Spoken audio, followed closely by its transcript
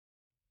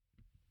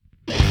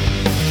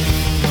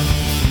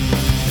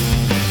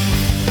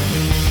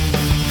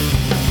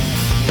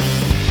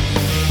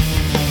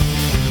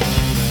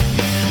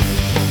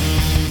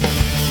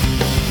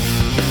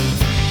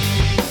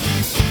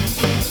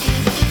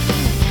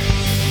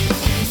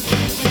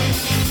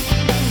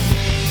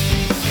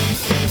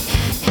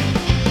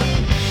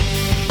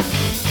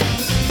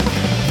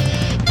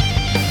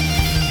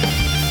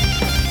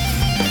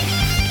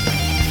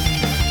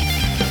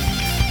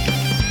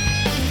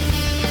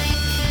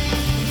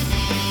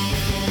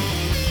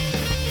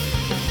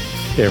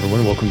Hey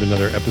everyone, welcome to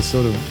another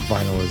episode of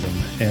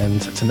Vinylism.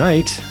 And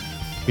tonight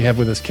we have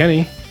with us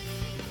Kenny.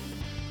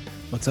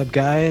 What's up,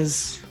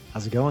 guys?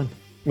 How's it going?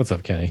 What's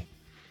up, Kenny?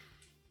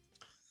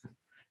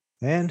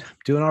 And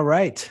doing all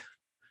right.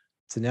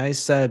 It's a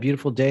nice,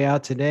 beautiful day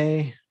out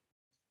today.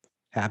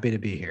 Happy to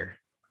be here.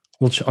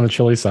 A little on the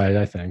chilly side,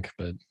 I think,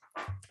 but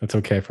that's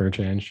okay for a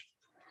change.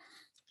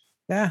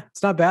 Yeah,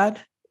 it's not bad.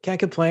 Can't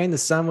complain. The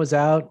sun was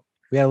out.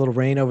 We had a little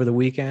rain over the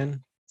weekend,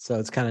 so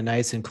it's kind of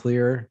nice and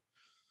clear.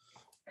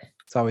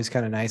 It's always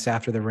kind of nice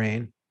after the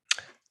rain.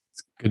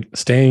 It's good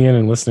staying in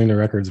and listening to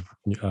records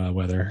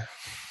weather.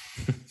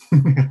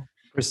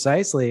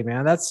 Precisely,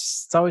 man.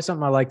 It's always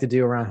something I like to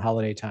do around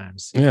holiday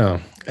times. Yeah,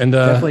 and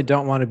definitely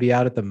don't want to be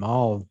out at the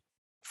mall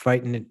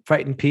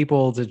fighting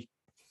people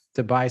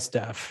to buy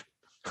stuff.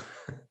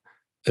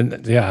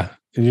 And yeah,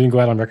 and you didn't go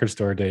out on record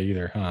store day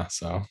either, huh?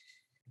 So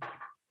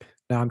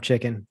no, I'm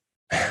chicken.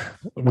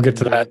 We'll get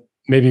to that.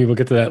 Maybe we'll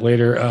get to that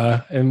later.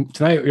 And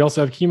tonight we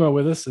also have Chemo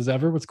with us as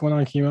ever. What's going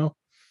on, Chemo?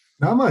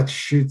 Not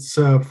much. It's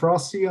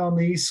frosty on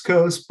the East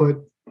Coast, but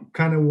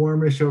kind of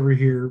warmish over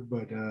here.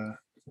 But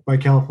by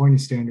California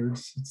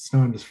standards, it's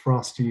not as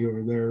frosty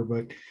over there.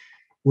 But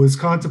was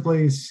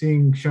contemplating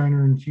seeing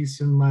Shiner in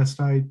Houston last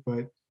night,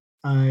 but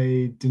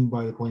I didn't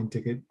buy the plane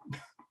ticket.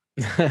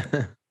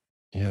 Yeah,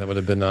 that would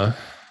have been a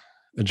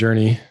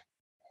journey.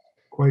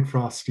 Quite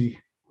frosty.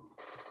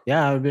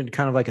 Yeah, it would have been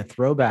kind of like a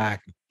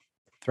throwback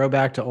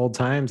to old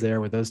times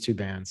there with those two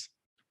bands.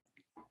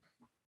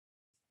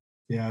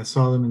 Yeah, I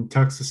saw them in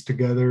Texas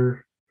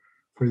together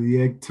for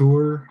the Egg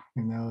tour,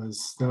 and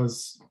that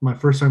was my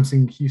first time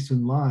seeing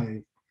Houston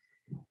live,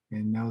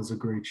 and that was a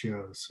great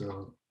show.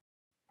 So,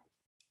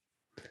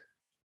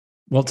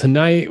 well,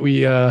 tonight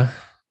we have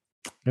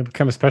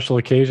kind of a special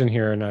occasion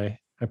here, and I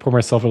pour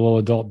myself a little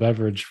adult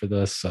beverage for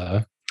this.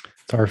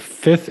 It's our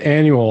 5th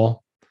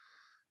annual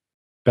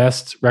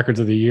Best Records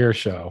of the Year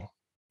show.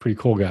 Pretty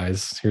cool,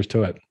 guys. Here's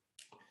to it.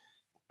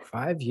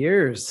 5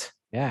 years.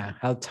 Yeah,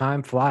 how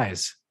time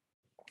flies.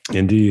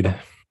 Indeed.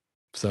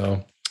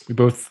 So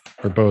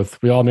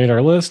we all made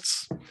our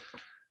lists.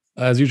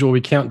 As usual, we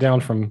count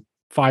down from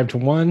 5 to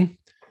 1,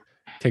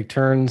 take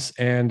turns,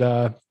 and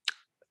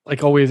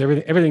like always,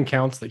 everything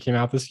counts that came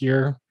out this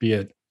year, be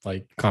it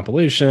like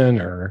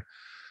compilation or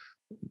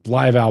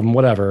live album,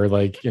 whatever.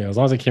 Like, as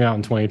long as it came out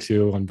in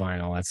 22 on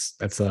vinyl,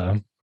 that's a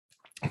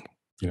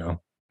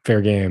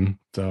fair game.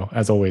 So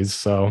as always.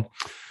 So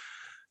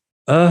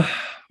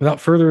without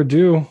further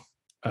ado,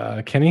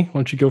 Kenny, why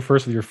don't you go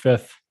first with your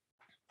 5th?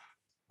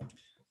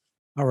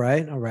 All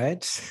right.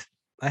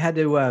 I had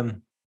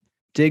to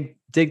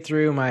dig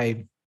through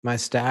my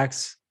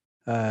stacks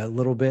a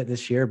little bit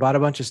this year. Bought a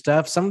bunch of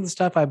stuff. Some of the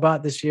stuff I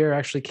bought this year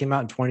actually came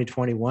out in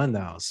 2021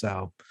 though.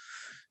 So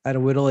I had to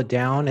whittle it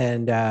down.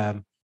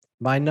 And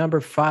my number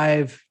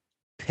 5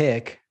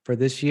 pick for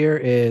this year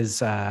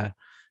is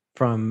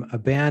from a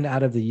band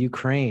out of the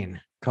Ukraine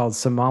called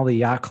Somali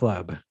Yacht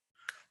Club.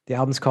 The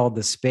album's called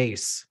The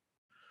Space.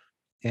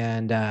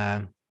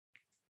 And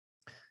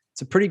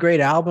it's a pretty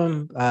great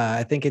album.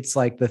 I think it's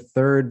like the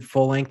 3rd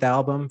full-length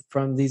album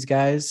from these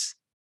guys.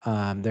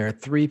 They're a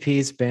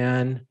 3-piece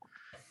band.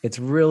 It's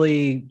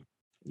really,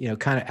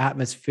 kind of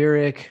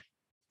atmospheric,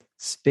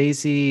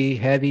 spacey,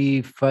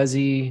 heavy,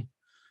 fuzzy.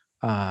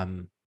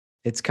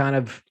 It's kind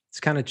of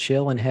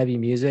chill and heavy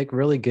music.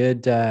 Really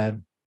good,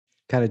 kind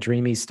of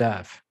dreamy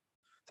stuff.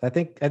 So I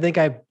think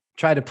I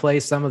tried to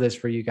play some of this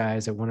for you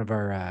guys at one of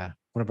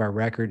our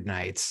record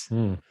nights.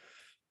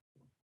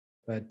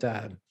 But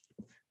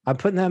I'm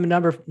putting them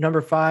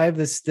number 5.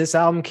 This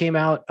album came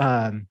out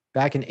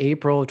back in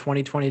April of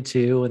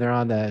 2022, and they're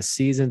on the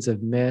Seasons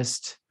of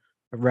Mist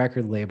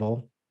record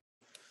label.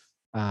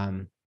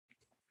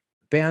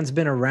 Band's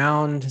been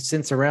around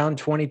since around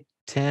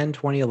 2010,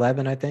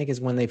 2011, I think,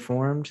 is when they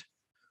formed.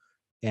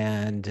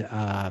 And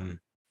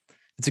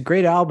it's a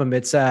great album.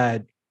 It's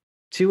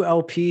 2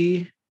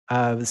 LP.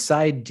 The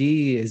side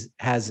D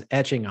has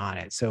etching on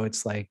it, so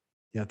it's like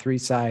 3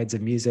 sides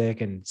of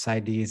music, and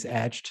side D is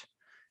etched.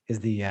 Is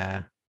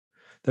the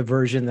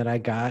version that I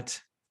got.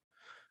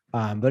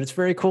 But it's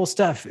very cool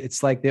stuff.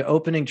 It's like the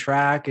opening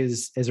track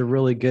is a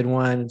really good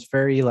one. It's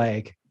very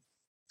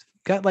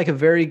got like a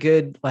very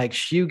good like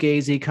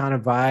shoegazy kind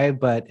of vibe,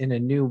 but in a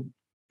new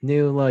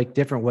like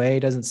different way.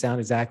 It doesn't sound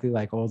exactly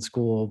like old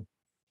school,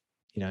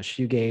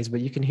 shoegaze, but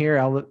you can hear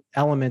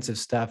elements of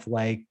stuff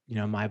like,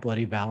 My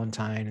Bloody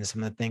Valentine and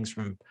some of the things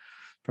from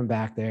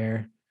back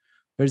there.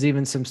 There's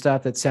even some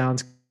stuff that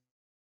sounds.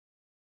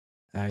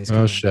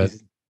 Shit.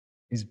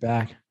 He's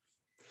back.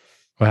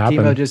 What happened?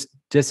 Chemo just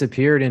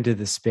disappeared into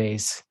the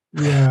space.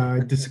 Yeah, I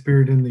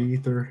disappeared in the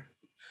ether.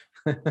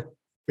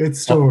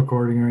 It's still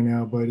recording right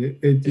now, but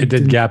it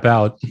did gap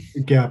out.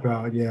 Gap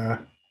out, yeah.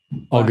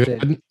 All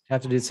good.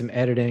 Have to do some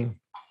editing.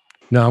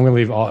 No, I'm gonna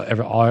leave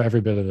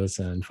every bit of this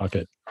in. Fuck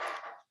it.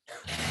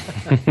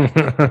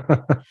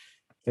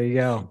 There you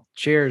go.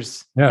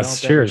 Cheers.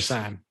 Yes, cheers.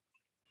 Time.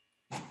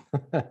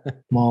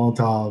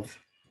 Molotov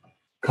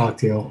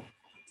cocktail.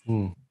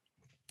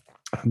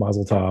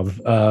 Mazel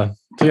tov.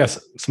 So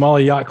yes,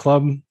 Somali Yacht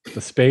Club,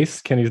 The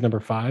Space. Kenny's number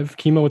 5.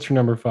 Kimo, what's your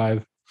number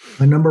 5?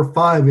 My number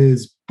 5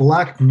 is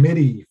Black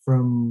Midi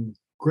from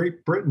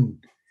Great Britain.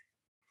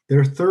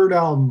 Their third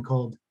album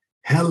called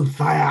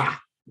Hellfire.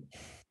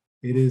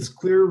 It is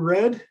clear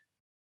red,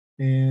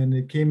 and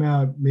it came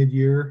out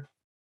mid-year,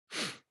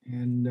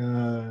 and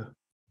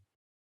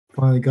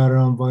finally got it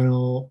on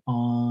vinyl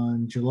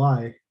on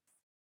July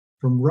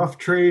from Rough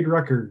Trade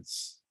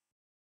Records.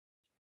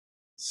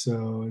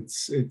 So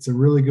it's a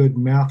really good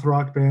math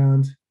rock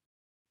band.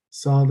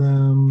 Saw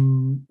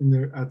them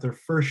at their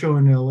first show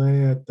in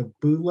LA at the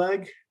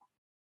Bootleg,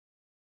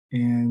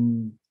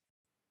 and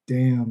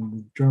damn,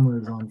 the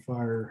drummer is on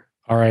fire.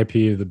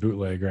 R.I.P. the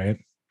Bootleg, right?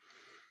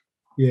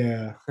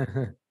 Yeah.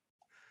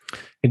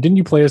 And didn't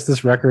you play us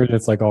this record? And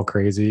it's like all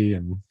crazy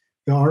and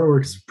The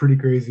artwork's pretty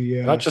crazy.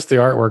 Yeah. not just the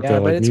artwork Yeah,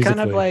 though. but Like it's kind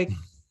of musically. like,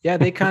 yeah,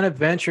 they kind of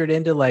ventured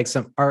into like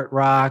some art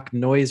rock,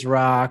 noise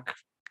rock,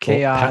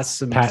 chaos,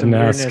 some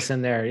Patton-esque. weirdness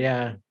in there.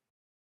 Yeah.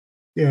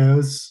 Yeah,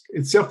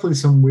 it's definitely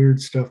some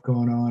weird stuff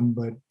going on,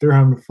 but they're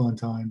having a fun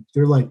time.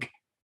 They're like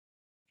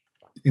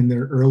in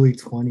their early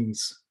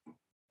 20s.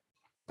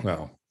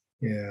 Wow.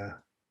 Yeah.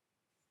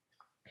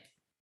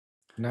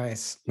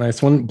 Nice.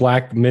 Nice one.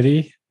 Black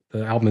Midi.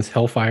 The album is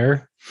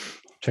Hellfire.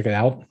 Check it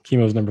out.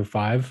 Chemo's number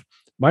 5.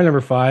 My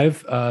number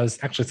 5 is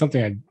actually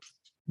something I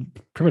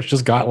pretty much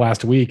just got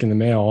last week in the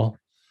mail.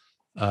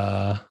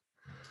 It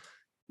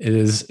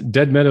is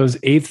Dead Meadows'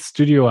 8th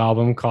studio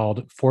album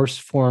called Force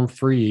Form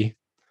Free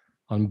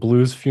on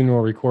Blues Funeral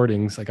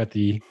Recordings. I got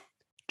the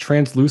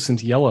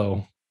translucent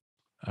yellow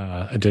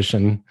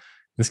edition.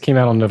 This came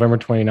out on November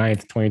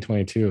 29th,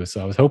 2022.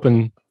 So I was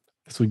hoping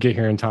this would get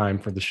here in time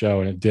for the show,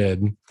 and it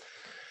did.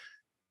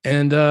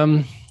 And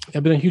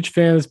I've been a huge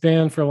fan of this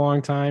band for a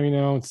long time. You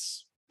know,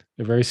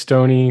 they're very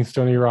stony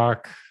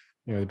rock.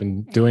 You know, they've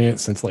been doing it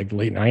since like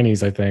late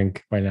 90s, I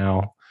think, by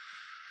now.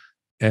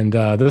 And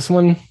this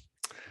one,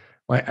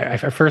 I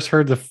first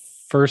heard the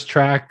first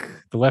track,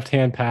 The Left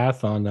Hand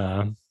Path,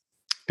 on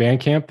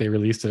Bandcamp. They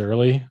released it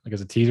early, like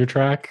as a teaser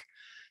track.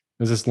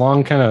 There's this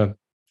long, kind of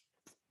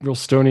real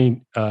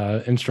stony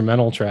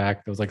instrumental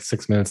track that was like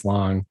 6 minutes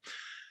long.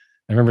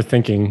 I remember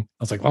thinking, I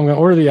was like, well, I'm going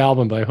to order the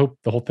album, but I hope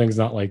the whole thing's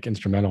not like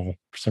instrumental.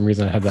 For some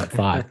reason, I had that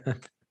thought.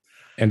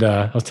 And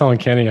I was telling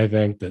Kenny, I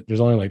think, that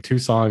there's only like 2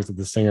 songs that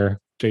the singer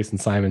Jason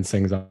Simon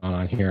sings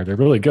on here. They're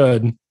really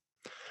good.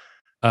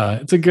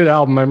 It's a good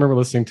album. I remember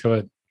listening to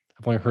it.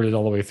 I've only heard it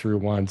all the way through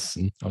once,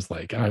 and I was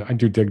like, I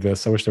do dig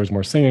this. I wish there was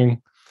more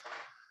singing.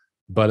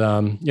 But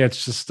yeah,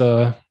 it's just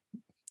they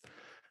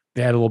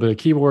had a little bit of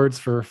keyboards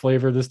for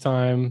flavor this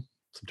time,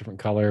 some different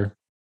color,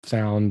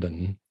 sound,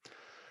 and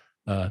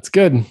it's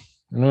good.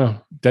 I don't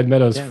know. Dead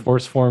Meadows, Yeah.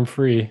 Force Form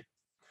Free.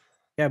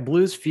 Yeah,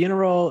 Blues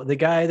Funeral, the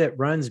guy that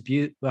runs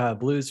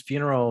Blues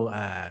Funeral,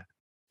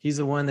 he's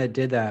the one that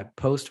did that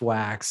Post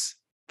Wax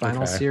vinyl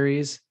Okay.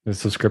 series. The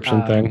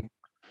subscription thing.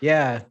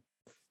 Yeah,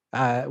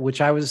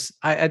 which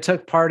I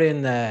took part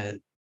in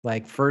the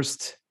like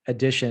first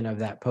edition of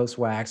that Post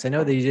Wax. I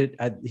know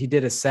that he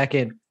did a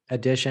second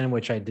edition,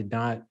 which I did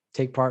not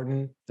take part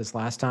in this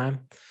last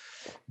time.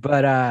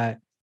 But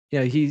you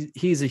know,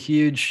 he's a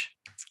huge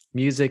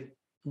music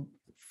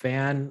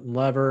fan,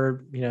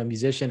 lover, you know,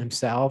 musician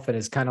himself, and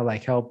has kind of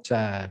like helped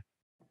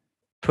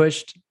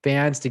pushed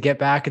bands to get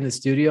back in the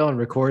studio and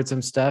record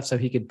some stuff so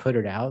he could put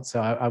it out.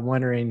 So I'm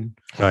wondering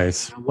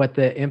Nice. what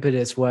the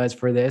impetus was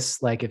for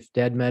this, like if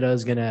Dead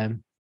Meadows gonna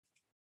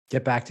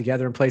get back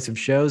together and play some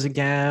shows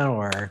again,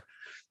 or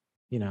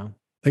you know,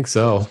 I think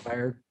so.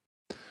 inspired.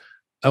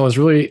 I was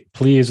really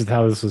pleased with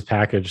how this was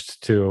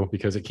packaged too,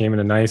 because it came in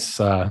a nice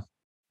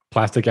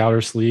plastic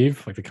outer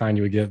sleeve, like the kind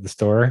you would get at the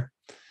store.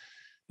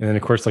 And then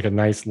of course, like a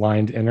nice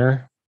lined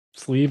inner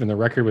sleeve. And the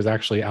record was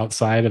actually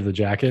outside of the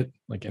jacket,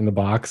 like in the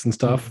box and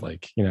stuff. Mhm.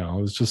 Like, you know,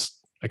 it was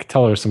just, I could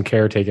tell there was some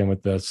care taken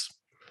with this.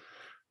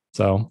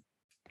 So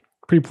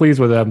pretty pleased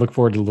with it. I look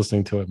forward to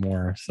listening to it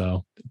more.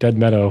 So Dead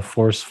Meadow,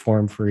 Force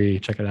Form Free.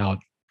 Check it out.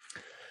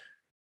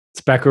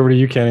 It's back over to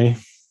you, Kenny.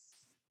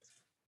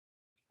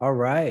 All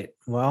right.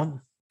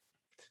 Well,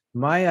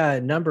 my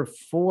number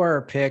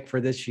 4 pick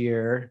for this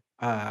year,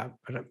 I'm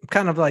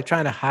kind of like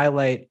trying to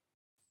highlight,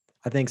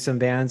 I think, some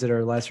bands that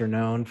are lesser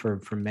known for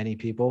many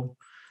people.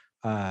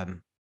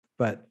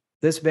 But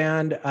this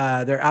band,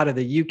 they're out of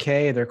the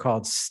UK. They're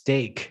called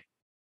Steak.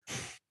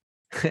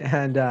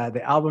 And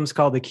the album's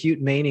called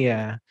Acute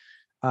Mania.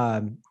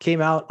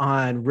 Came out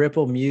on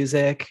Ripple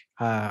Music.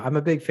 I'm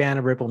a big fan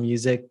of Ripple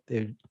Music.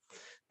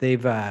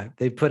 They've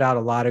put out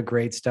a lot of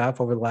great stuff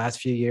over the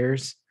last few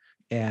years,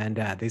 and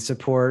they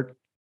support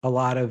a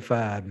lot of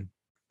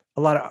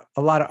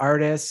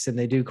artists, and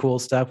they do cool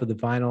stuff with the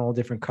vinyl,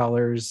 different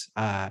colors.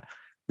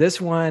 This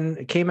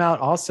one came out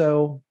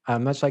also,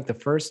 much like the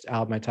first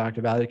album I talked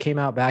about. It came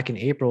out back in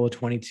April of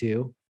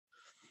 22,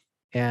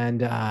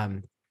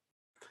 and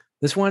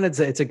this one, it's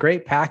a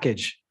great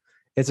package.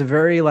 It's a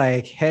very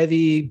like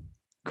heavy,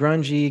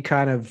 grungy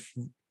kind of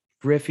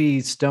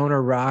riffy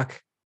stoner rock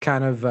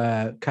kind of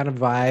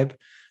vibe,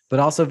 but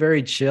also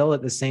very chill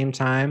at the same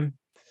time.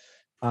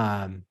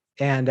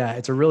 and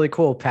it's a really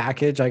cool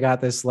package. I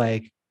got this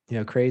like,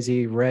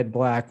 crazy red,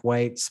 black,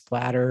 white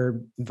splatter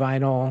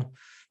vinyl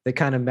that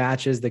kind of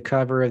matches the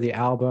cover of the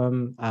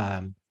album.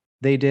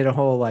 They did a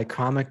whole like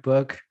comic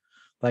book,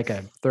 like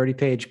a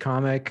 30-page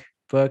comic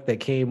book that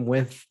came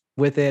with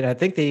it. I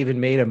think they even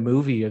made a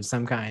movie of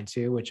some kind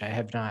too, which I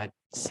have not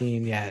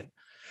seen yet.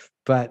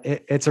 But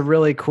it's a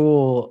really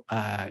cool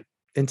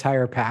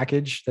entire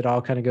package that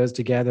all kind of goes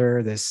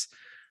together. This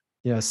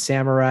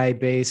samurai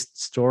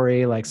based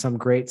story, like some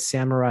great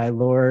samurai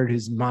lord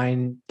whose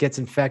mind gets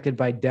infected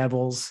by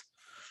devils,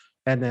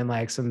 and then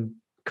like some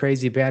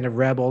crazy band of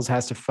rebels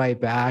has to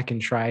fight back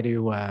and try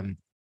to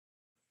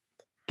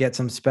get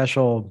some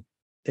special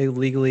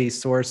illegally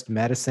sourced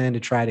medicine to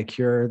try to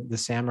cure the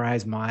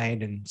samurai's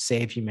mind and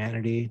save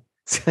humanity.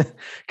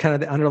 Kind of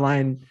the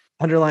underlying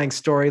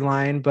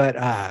storyline,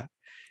 but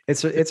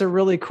it's a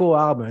really cool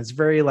album. It's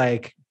very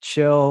like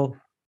chill.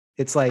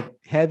 It's like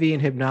heavy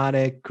and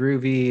hypnotic,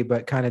 groovy,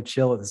 but kind of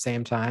chill at the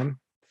same time.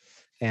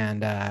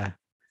 And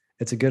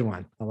it's a good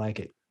one. I like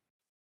it.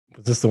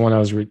 Was this the one I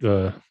was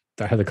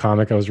that had the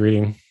comic I was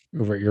reading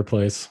over at your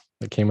place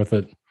that came with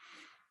it?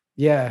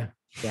 Yeah.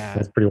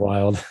 That's pretty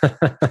wild.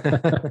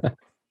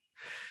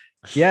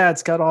 Yeah,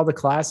 it's got all the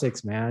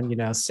classics, man.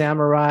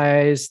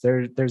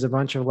 Samurais. There's a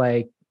bunch of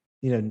like,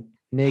 Hot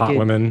naked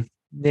women.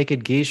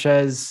 naked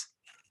geishas,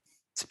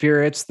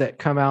 spirits that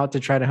come out to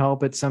try to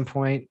help at some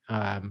point.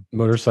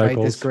 Motorcycles.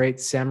 Fight this great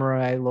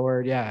samurai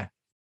lord. Yeah.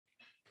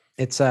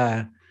 It's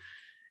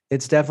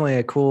definitely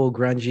a cool,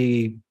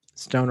 grungy,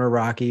 stoner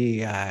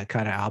rocky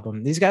kind of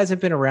album. These guys have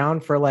been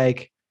around for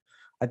like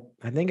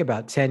I think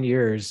about 10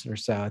 years or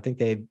so. I think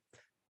they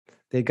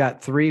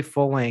got 3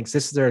 full lengths.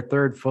 This is their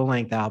 3rd full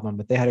length album,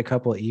 but they had a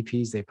couple of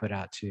EPs they put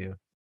out too.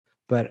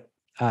 But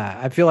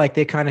I feel like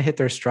they kind of hit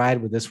their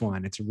stride with this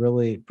one. It's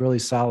really, really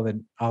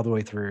solid all the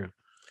way through.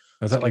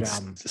 Is that like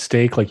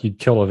steak like you'd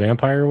kill a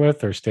vampire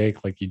with, or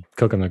steak like you'd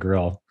cook on the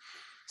grill?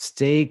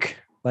 Steak,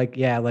 like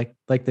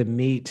the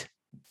meat.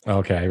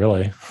 Okay,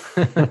 really?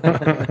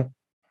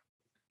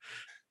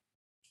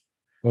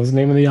 What was the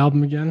name of the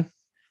album again?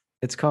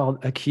 It's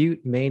called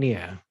Acute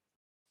Mania.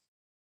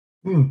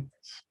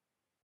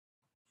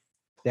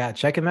 Yeah,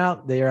 check them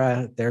out.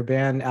 They're a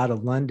band out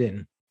of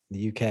London,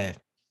 the UK.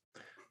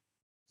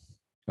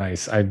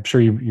 Nice. I'm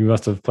sure you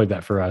must have played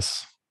that for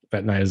us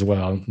that night as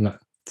well.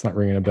 It's not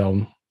ringing a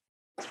bell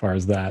as far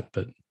as that,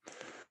 but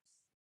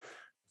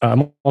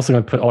I'm also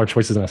going to put all our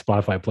choices in a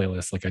Spotify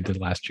playlist like I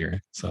did last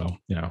year. So,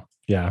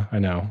 yeah, I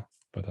know,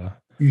 but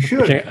you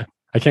should.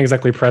 I can't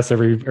exactly press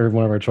every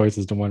one of our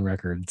choices to one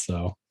record.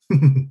 So it's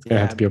going to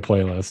have to be a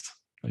playlist.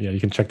 But yeah, you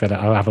can check that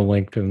out. I'll have a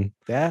link and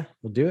yeah,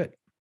 we'll do it.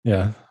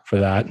 Yeah, for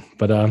that.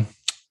 But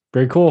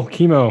very cool.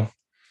 Chemo,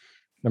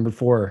 number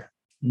 4.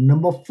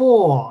 Number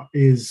 4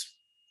 is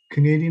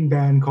Canadian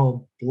band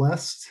called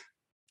Blessed,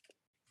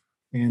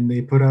 and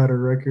they put out a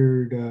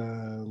record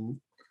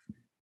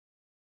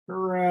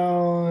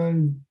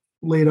around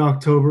late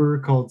October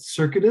called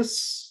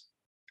Circuitous,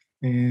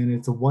 and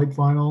it's a white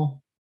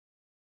vinyl,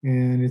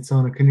 and it's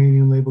on a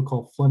Canadian label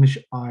called Flemish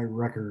Eye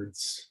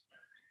Records.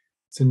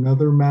 It's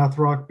another math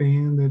rock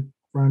band that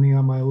running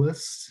on my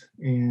list,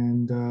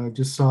 and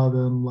just saw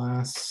them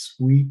last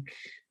week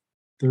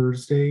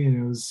Thursday,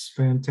 and it was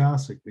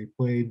fantastic. They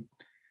played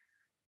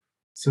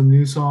some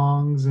new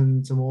songs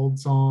and some old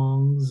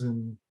songs,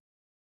 and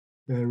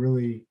a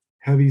really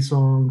heavy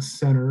songs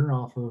center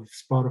off of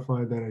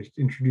Spotify that I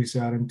introduced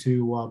Adam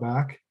to a while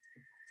back.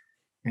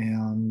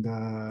 And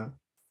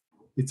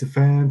it's a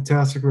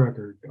fantastic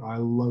record. I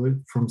love it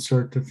from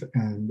start to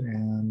end,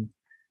 and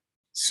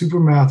super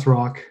math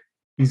rock.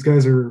 These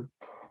guys are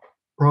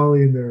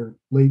probably in their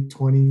late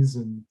 20s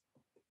and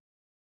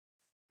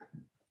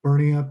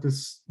burning up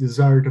this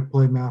desire to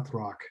play math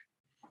rock.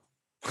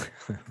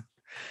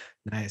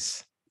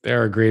 Nice.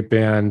 They're a great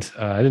band.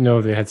 I didn't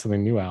know they had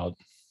something new out.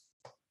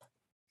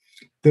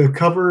 The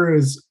cover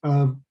is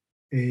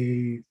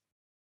it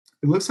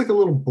looks like a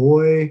little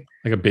boy,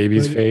 like a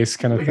baby's face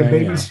kind of like thing. A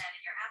baby's,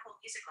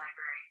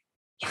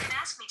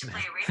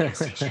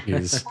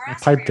 Jeez.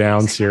 Pipe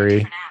down,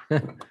 Siri.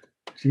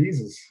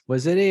 Jesus.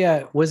 Was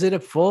it a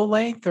full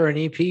length or an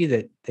EP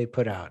that they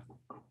put out?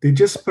 They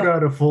just put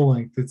out a full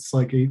length. It's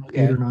like eight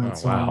or nine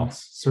songs. Wow.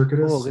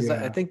 Circuitous. Cool,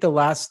 yeah. I think the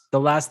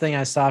last thing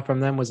I saw from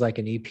them was like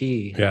an EP.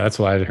 Yeah, that's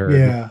what I'd heard.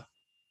 Yeah.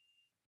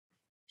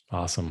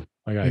 Awesome.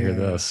 I gotta hear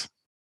this.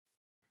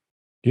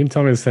 You didn't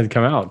tell me this had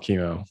come out,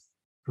 Chemo.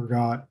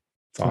 Forgot.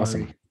 It's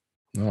awesome.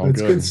 Oh,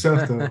 it's good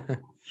stuff though.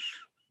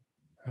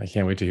 I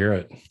can't wait to hear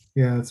it.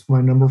 Yeah, it's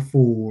my number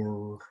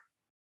 4.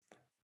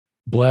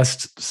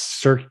 Blessed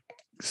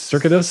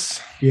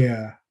Circuitous.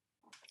 Yeah.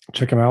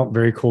 Check them out.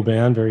 Very cool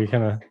band. Very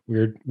kind of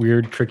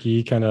weird,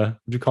 tricky, kind of,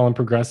 would you call them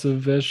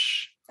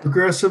progressive-ish?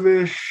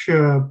 Progressive-ish,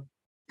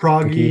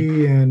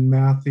 proggy and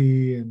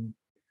mathy, and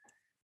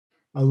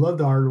I love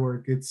the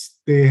artwork.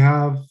 They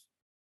have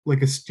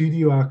like a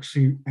studio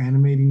actually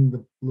animating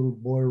the little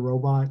boy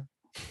robot.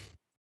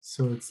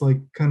 So it's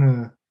like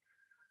kind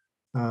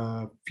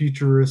of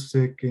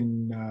futuristic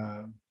and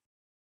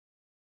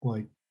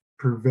like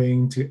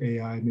purveying to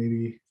AI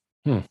maybe.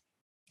 Hmm.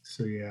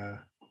 So yeah.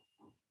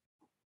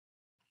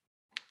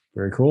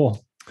 Very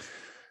cool.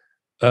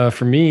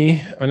 For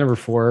me, my number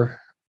 4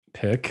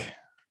 pick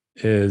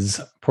is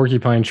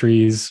Porcupine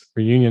Tree's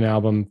reunion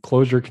album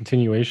Closure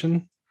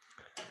Continuation.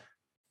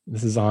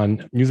 This is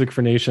on Music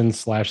for Nation /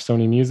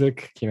 Sony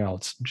Music. Came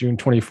out June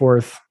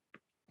 24th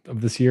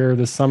of this year,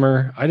 this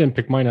summer. I didn't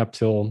pick mine up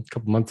till a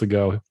couple months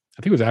ago.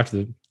 I think it was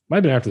might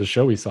have been after the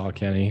show we saw,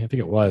 Kenny. I think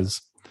it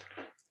was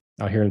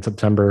out here in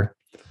September.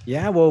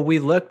 Yeah, well, we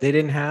looked. They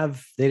didn't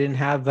have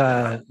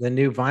the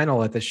new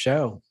vinyl at the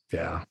show.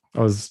 Yeah, I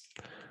was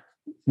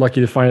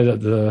lucky to find it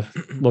at the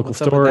local What's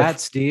store. up with that,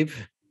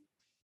 Steve?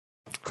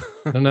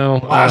 I don't know.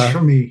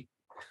 Blasphemy.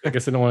 I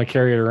guess I don't want to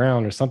carry it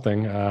around or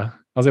something. I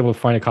was able to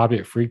find a copy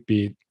at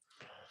Freakbeat.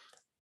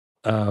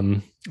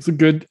 It's a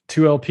good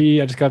 2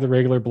 LP. I just got the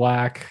regular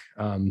black.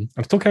 I'm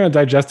still kind of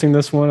digesting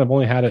this one. I've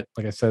only had it,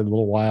 like I said, a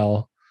little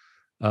while.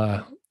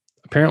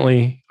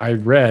 Apparently, I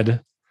read,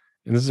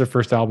 and this is their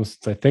first album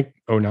since I think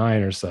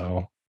 09 or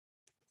so,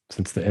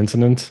 since the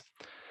incident.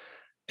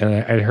 And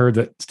I heard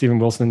that Steven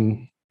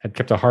Wilson had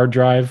kept a hard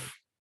drive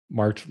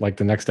marked like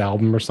the next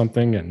album or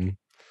something. And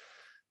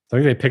I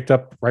think they picked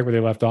up right where they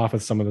left off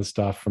with some of the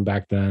stuff from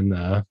back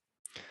then.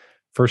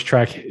 First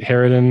track,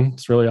 Harridan,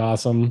 it's really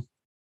awesome.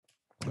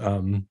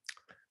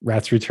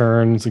 Rats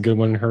Return is a good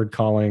one. Herd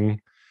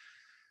Calling,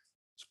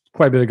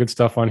 quite a bit of good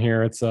stuff on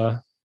here. It's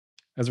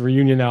as a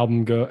reunion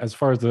album go, as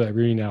far as the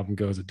reunion album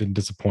goes, it didn't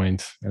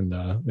disappoint, and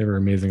they were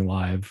amazing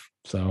live.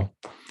 So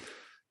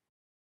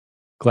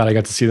glad I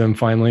got to see them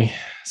finally.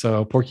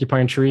 So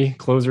Porcupine Tree,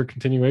 Closer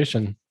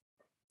Continuation,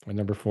 my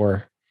number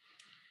 4.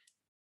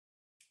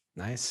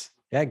 Nice.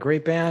 Yeah,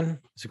 great band.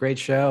 It's a great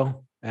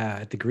show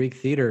at the Greek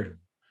Theater.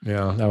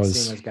 Yeah, that was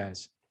seeing those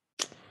guys.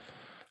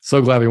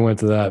 So glad we went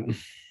to that.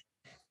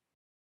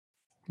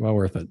 Well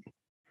worth it.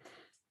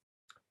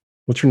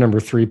 What's your number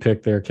 3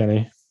 pick there,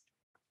 Kenny?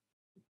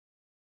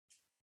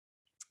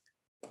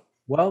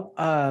 Well,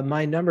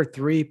 my number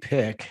 3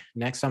 pick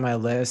next on my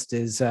list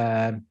is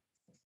a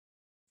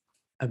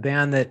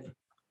band that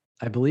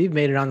I believe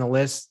made it on the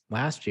list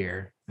last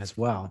year as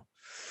well.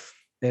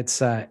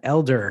 It's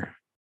Elder,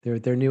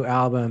 their new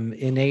album,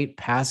 Innate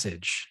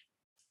Passage.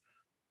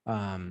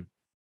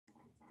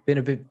 Been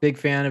a big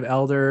fan of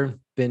Elder,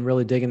 been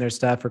really digging their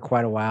stuff for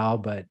quite a while,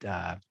 but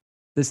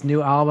this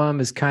new album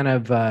is kind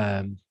of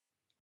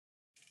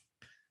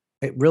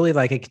really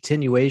like a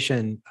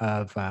continuation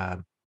of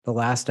the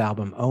last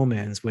album,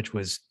 Omens, which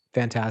was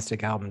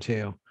fantastic album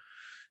too.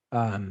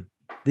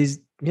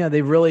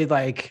 They really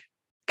like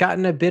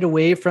gotten a bit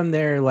away from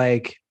their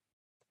like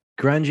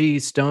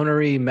grungy,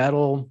 stonery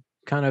metal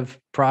kind of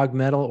prog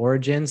metal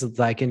origins,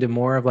 like into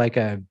more of like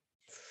a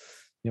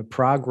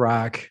prog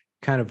rock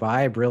kind of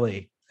vibe.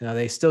 Really,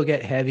 they still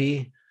get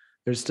heavy.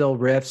 There's still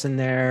riffs in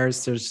there.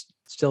 There's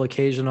still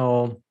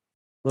occasional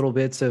little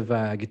bits of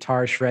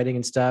guitar shredding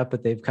and stuff,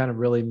 but they've kind of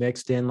really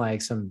mixed in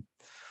like some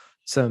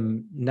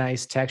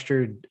nice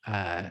textured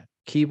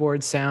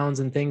keyboard sounds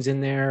and things in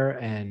there,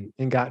 and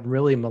gotten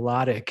really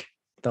melodic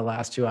the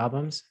last 2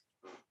 albums.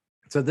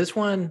 So this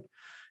one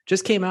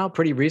just came out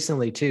pretty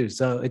recently too,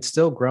 so it's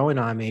still growing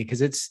on me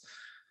because it's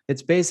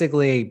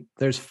basically,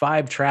 there's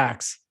 5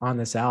 tracks on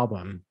this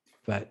album,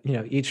 but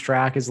each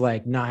track is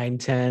like 9,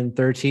 10,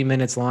 13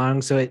 minutes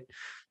long, so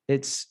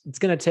it's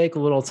going to take a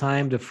little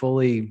time to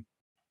fully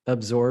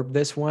absorb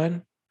this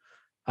one,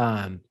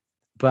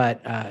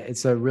 but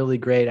it's a really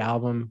great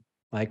album,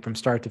 like from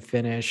start to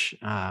finish.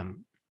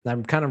 I'm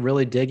kind of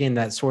really digging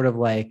that sort of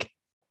like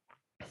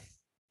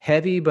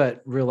heavy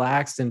but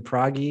relaxed and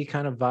proggy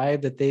kind of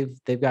vibe that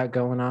they've got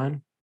going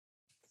on,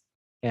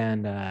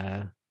 and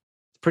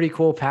it's pretty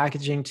cool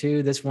packaging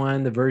too. This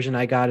one, the version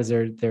I got is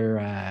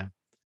their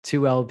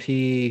 2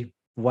 LP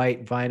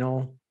white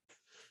vinyl.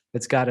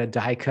 It's got a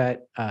die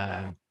cut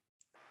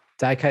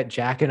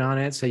jacket on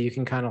it, so you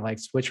can kind of like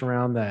switch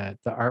around the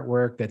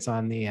artwork that's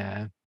on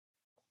the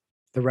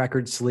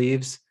record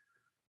sleeves.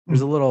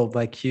 There's a little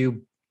like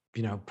cube,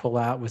 pull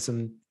out with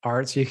some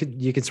art, so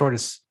you can sort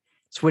of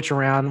switch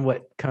around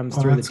what comes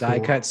through the die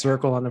cut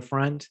circle on the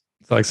front.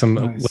 It's like some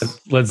nice.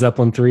 Led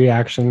Zeppelin 3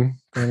 action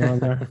going on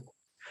there.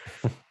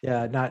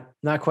 Yeah,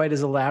 not quite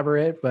as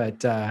elaborate,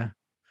 but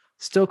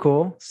still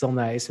cool, still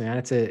nice, man.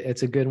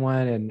 It's a good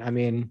one, and I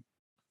mean,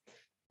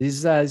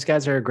 these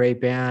guys are a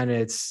great band.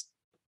 It's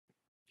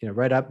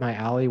right up my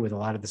alley with a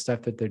lot of the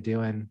stuff that they're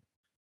doing.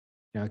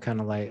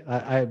 Kind of like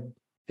I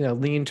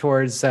lean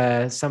towards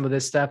some of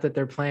this stuff that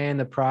they're playing,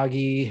 the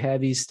proggy,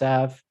 heavy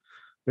stuff.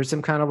 There's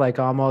some kind of like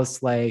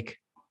almost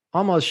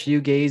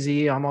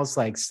shoegazy, almost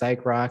like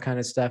psych rock kind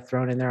of stuff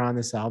thrown in there on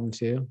this album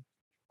too.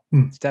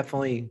 It's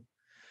definitely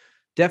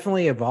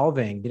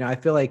evolving. I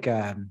feel like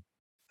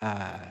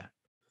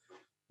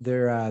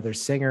their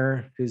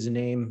singer, whose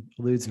name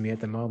eludes me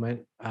at the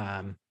moment,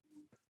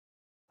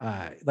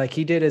 like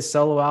he did his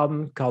solo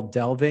album called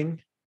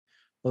Delving,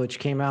 which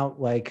came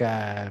out like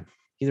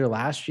either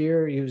last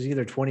year, it was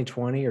either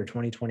 2020 or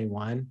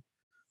 2021.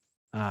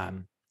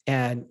 And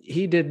and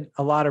he did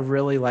a lot of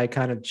really like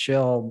kind of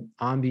chill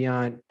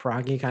ambient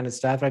proggy kind of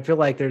stuff. I feel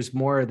like there's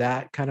more of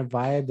that kind of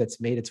vibe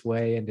that's made its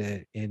way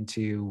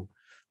into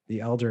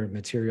the Elder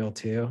material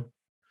too.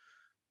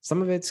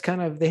 Some of it's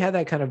kind of, they had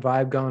that kind of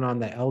vibe going on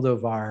the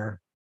Eldovar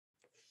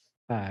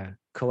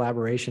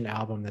collaboration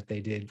album that they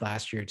did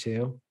last year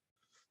too.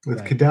 with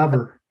But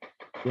Cadaver.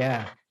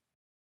 yeah,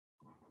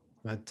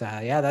 but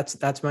yeah,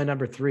 that's my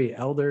number 3,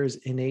 Elder's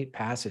Innate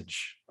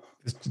Passage.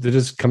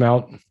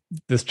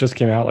 This just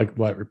came out like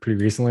what,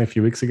 pretty recently, a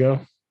few weeks ago.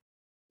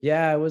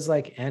 Yeah, it was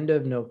like I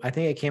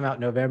think it came out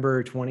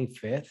November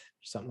 25th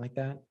or something like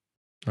that.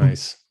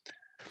 Nice.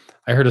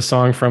 I heard a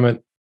song from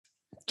it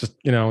just,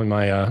 in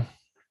my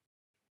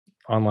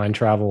online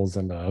travels,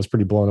 and I was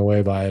pretty blown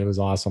away by it. It was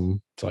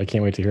awesome. So I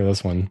can't wait to hear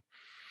this one.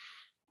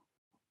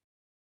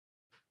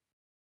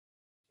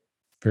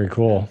 Very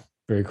cool.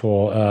 Very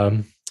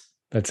cool.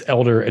 That's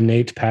Elder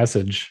Innate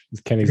Passage.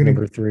 It's Kenny's You're gonna-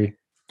 number 3.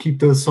 Keep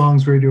those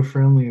songs radio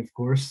friendly, of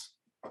course,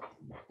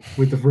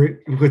 with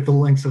the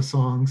lengths of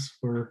songs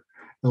for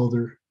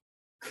Elder.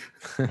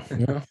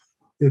 Yeah.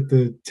 Get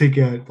the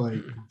ticket like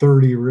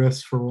 30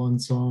 riffs for one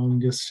song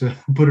just to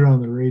put it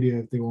on the radio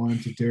if they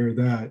wanted to dare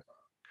that.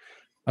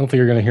 I don't think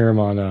you're going to hear him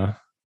on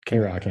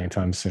K-Rock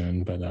anytime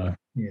soon, but Yeah.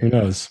 who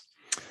knows?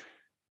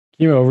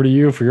 Kimo, over to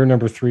you for your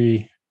number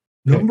 3.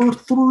 Number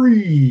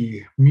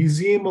 3,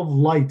 Museum of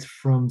Light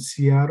from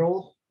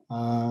Seattle.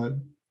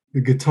 The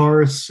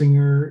guitarist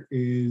singer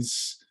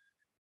is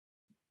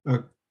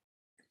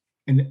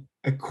an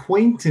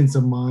acquaintance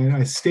of mine.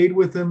 I stayed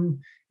with him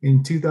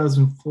in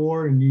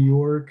 2004 in New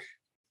York.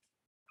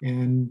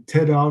 And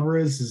Ted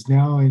Alvarez is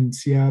now in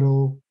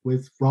Seattle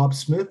with Rob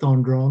Smith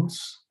on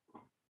drums.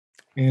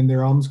 And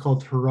their album's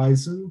called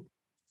Horizon.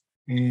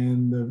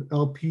 And the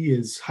LP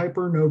is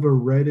Hypernova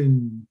Red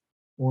and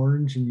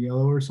Orange and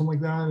Yellow or something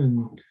like that.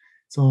 And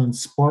it's on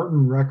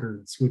Spartan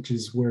Records, which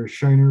is where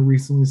Shiner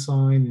recently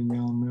signed and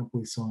Alan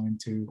Mempley signed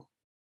too.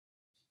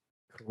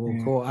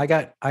 Cool. I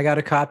got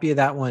a copy of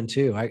that one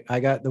too. I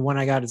got the one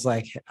I got is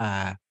like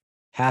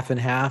half and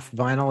half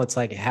vinyl. It's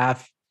like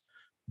half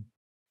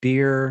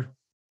beer,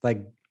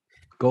 like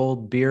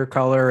gold beer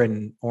color,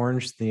 and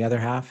orange the other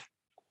half.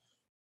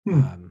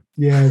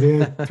 Yeah, they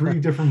had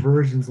 3 different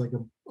versions, like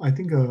I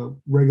think a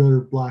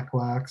regular Black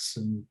Wax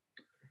and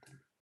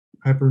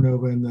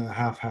Hypernova and the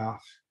half.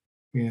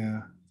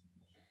 Yeah.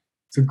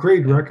 It's a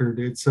great record.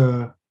 It's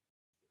the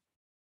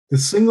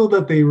single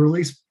that they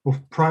released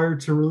prior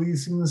to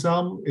releasing this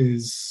album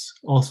is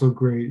also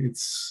great.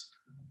 It's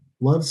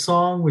Love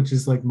Song, which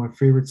is like my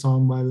favorite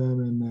song by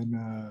them, and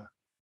then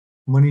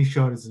Money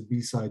Shot is a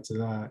B-side to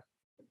that.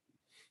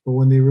 But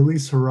when they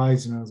released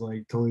Horizon, I was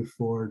like totally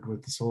floored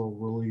with this whole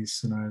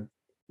release, and I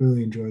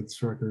really enjoyed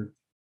this record.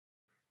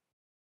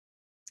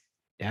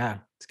 Yeah,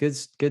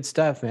 it's good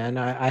stuff, man.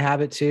 I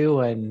have it too,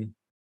 and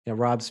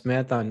Rob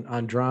Smith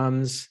on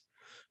drums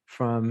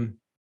from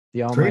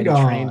the almighty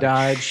Train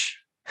Dodge,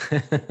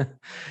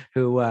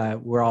 who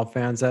we're all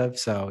fans of.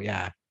 So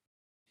yeah,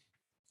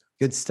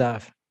 good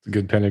stuff.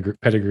 Good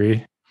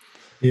pedigree.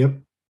 Yep.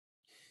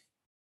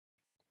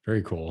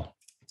 Very cool.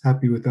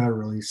 Happy with that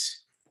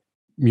release.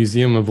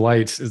 Museum of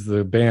Light is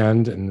the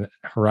band, and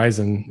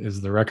Horizon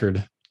is the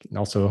record. And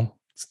also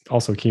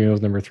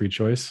Kimo's number 3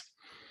 choice.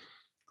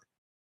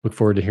 Look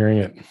forward to hearing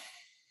it.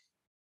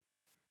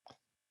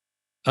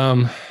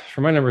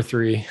 For my number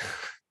 3, I'm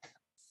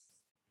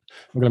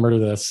going to murder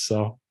this,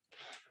 so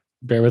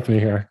bear with me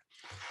here.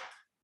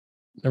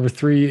 Number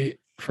 3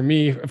 for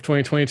me of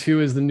 2022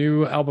 is the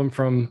new album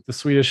from the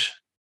Swedish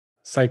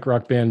psych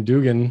rock band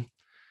Dugan.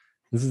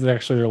 This is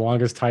actually their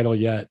longest title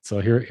yet.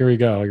 So here we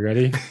go. You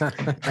ready?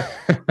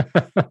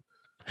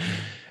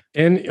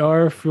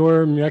 En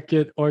för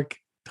mycket och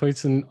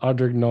tusen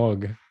aldrig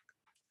nog.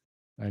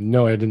 I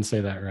know I didn't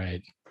say that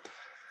right.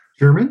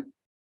 German?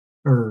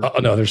 Or Oh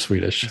no, they're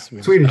Swedish.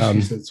 Swedish,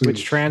 you said Swedish.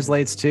 Which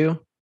translates to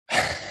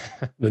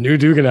The new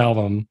Dugan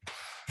album.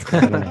 I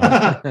don't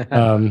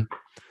know.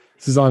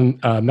 This is on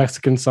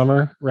Mexican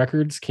Summer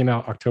Records. Came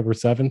out October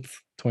 7th,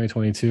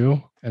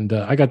 2022. And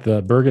I got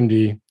the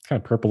burgundy,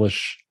 kind of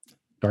purplish,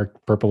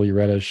 dark purpley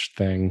reddish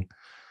thing,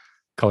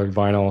 colored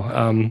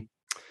vinyl.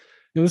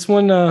 This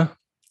one,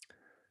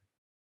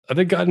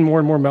 they've gotten more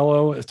and more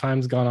mellow as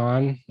time's gone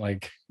on.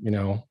 Like,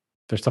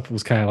 their stuff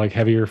was kind of like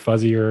heavier,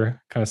 fuzzier,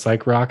 kind of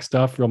psych rock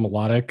stuff, real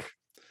melodic,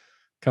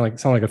 kind of like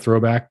sound like a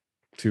throwback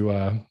to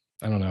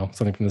I don't know,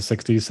 something from the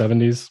 60s,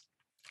 70s.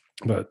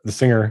 But the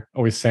singer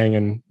always sang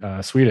in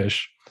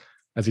Swedish,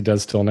 as he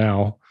does till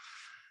now.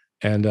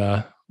 And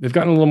they've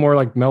gotten a little more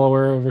like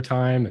mellower over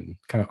time and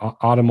kind of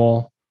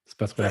autumnal. That's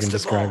the best way I can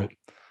describe it.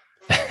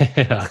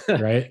 Yeah,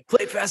 right?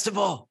 Play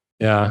festival.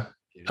 Yeah.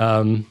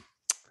 But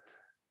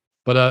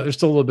there's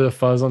still a little bit of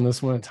fuzz on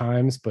this one at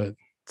times, but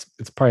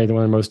it's probably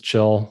one of the most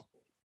chill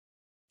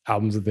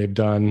albums that they've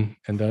done.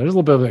 And there's a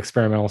little bit of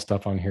experimental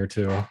stuff on here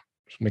too,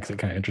 which makes it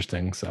kind of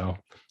interesting. So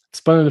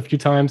spun it a few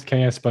times.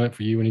 Kenny, I spun it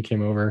for you when you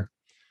came over.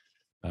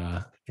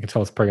 I can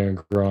tell it's probably going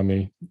to grow on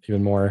me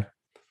even more.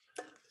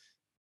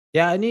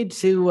 Yeah, I need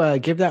to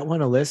give that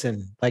one a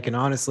listen, like an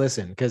honest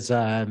listen, because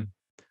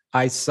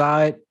I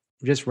saw it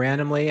just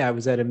randomly. I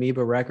was at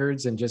Amoeba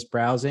Records and just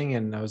browsing,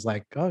 and I was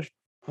like, oh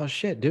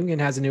shit, Dungan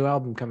has a new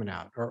album coming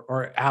out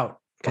or out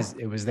because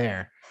it was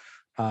there.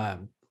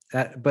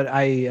 But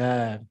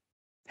I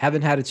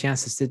haven't had a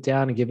chance to sit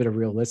down and give it a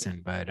real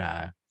listen, but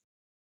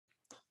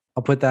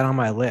I'll put that on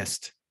my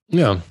list.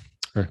 Yeah,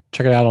 or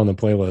check it out on the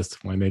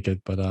playlist when I make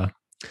it. But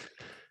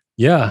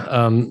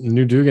yeah,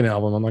 new Dugan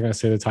album. I'm not gonna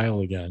say the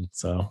title again,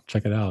 so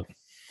check it out.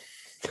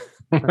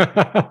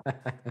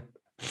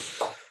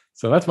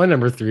 So that's my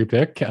number 3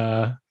 pick,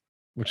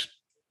 which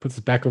puts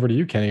us back over to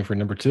you, Kenny, for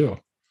number 2.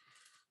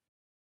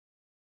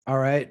 All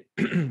right.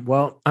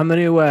 Well, I'm going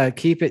to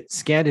keep it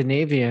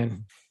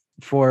Scandinavian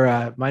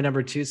for my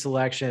number 2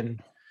 selection.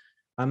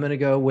 I'm going to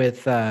go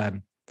with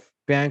a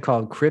band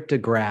called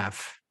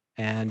Cryptograph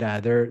and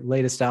their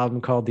latest album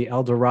called The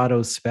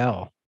Eldorado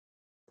Spell.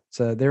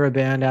 So they're a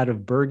band out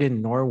of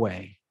Bergen,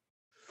 Norway.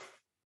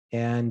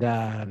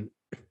 And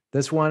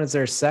this one is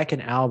their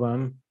second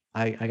album.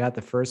 I got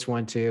the first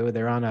one too.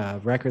 They're on a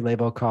record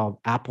label called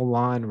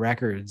Apollon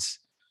Records.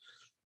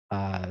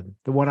 The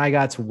one I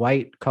got's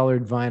white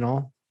colored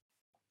vinyl.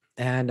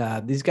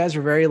 And these guys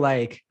are very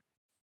like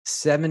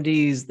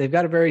 70s. They've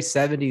got a very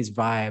 70s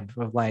vibe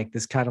of like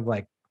this kind of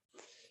like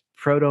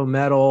proto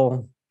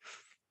metal,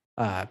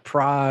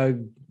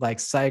 prog, like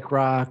psych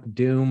rock,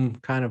 doom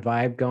kind of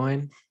vibe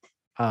going.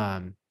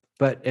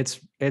 But it's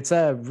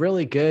a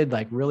really good,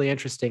 like really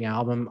interesting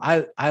album.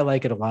 I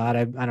like it a lot.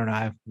 I don't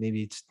know.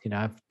 Maybe it's,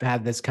 I've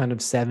had this kind of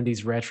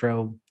 70s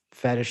retro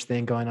fetish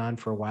thing going on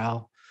for a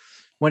while.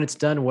 When it's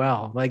done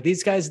well, like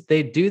these guys,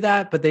 they do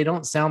that, but they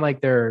don't sound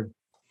like they're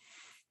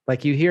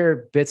like, you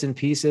hear bits and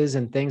pieces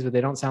and things, but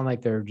they don't sound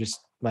like they're just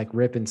like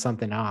ripping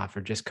something off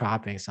or just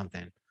copying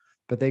something.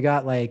 But they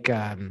got like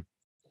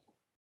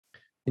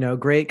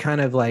great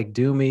kind of like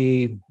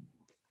doomy,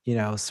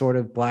 sort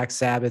of Black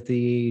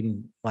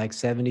Sabbathy, like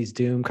 70s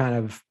doom kind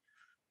of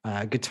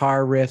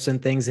guitar riffs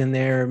and things in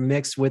there,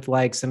 mixed with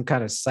like some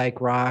kind of psych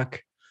rock,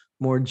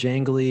 more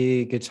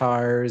jangly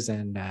guitars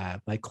and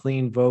like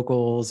clean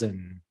vocals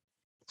and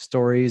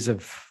stories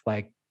of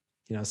like,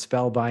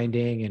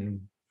 spellbinding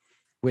and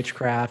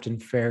witchcraft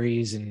and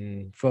fairies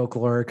and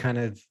folklore kind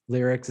of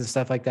lyrics and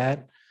stuff like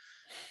that.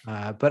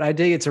 But I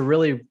dig it's a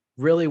really,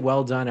 really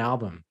well done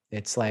album.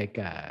 It's like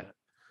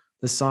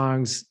the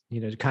songs,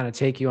 kind of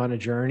take you on a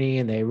journey,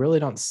 and they really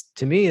don't,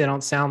 to me, they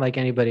don't sound like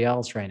anybody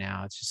else right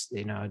now. It's just,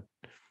 it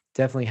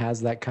definitely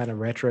has that kind of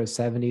retro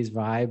 70s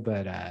vibe,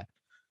 but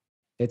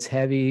it's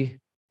heavy.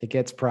 It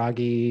gets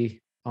proggy,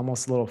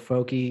 almost a little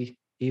folky,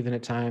 even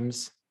at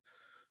times.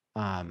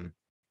 The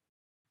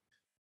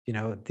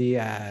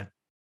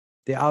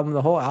album,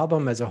 the whole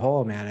album as a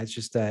whole, man, it's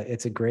just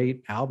it's a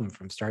great album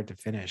from start to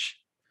finish.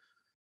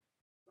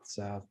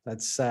 So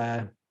that's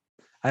I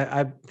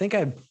think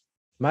I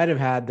might have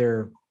had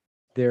their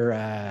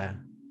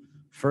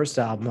first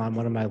album on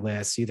one of my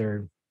lists,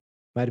 either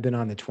might have been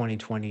on the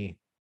 2020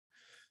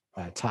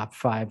 top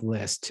 5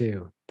 list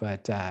too.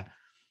 But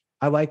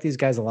I like these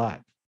guys a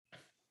lot.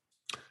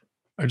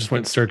 I just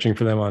went searching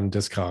for them on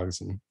Discogs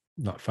and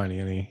not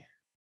finding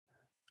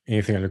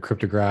anything under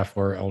Cryptograph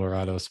or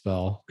Eldorado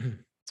Spell.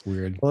 It's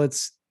weird. Well,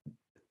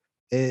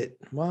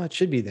 it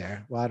should be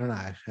there. Well, I don't know.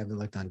 I haven't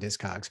looked on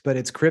Discogs, but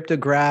it's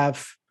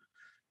Cryptograph,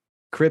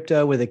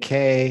 crypto with a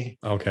K.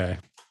 Okay.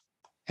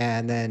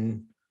 And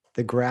then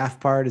the graph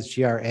part is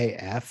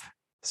GRAF.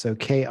 So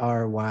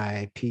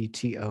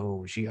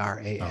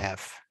KRYPTOGRAF. Oh,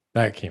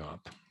 that came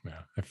up.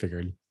 Yeah, I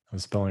figured I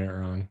was spelling it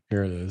wrong.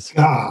 Here it is.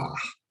 Ah,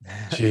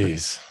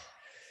 Jeez.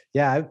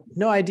 Yeah, I have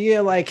no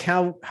idea like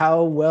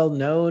how well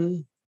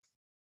known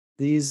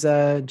these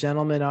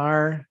gentlemen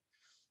are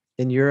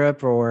in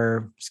Europe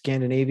or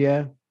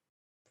Scandinavia,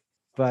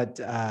 but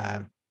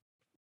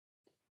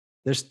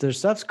their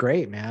stuff's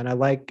great, man. I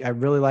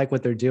really like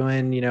what they're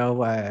doing.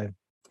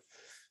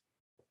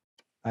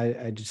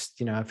 I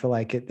just, I feel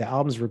like the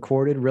album's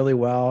recorded really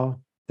well.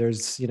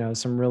 There's,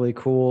 some really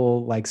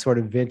cool, like sort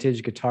of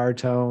vintage guitar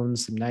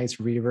tones, some nice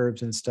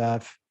reverbs and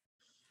stuff.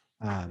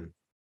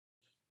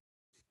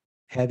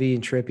 Heavy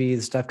and trippy.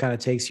 The stuff kind of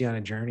takes you on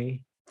a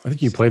journey. I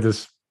think you played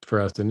this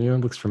for us, didn't you? It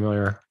looks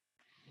familiar.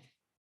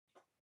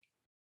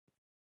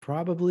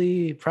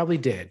 Probably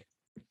did.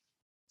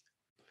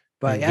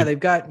 But yeah, they've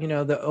got,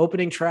 the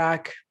opening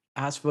track,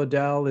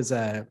 Asphodel is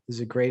a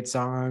great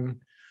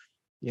song.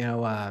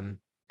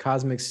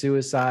 Cosmic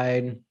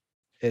Suicide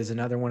is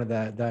another one of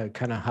the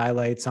kind of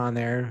highlights on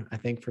there, I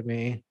think, for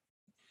me.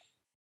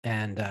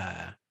 And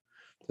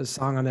the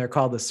song on there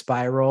called The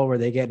Spiral, where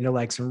they get into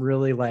like some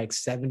really like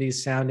 70s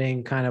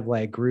sounding kind of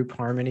like group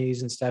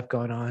harmonies and stuff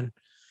going on.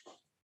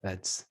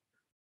 That's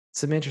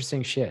some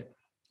interesting shit.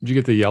 Did you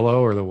get the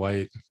yellow or the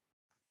white?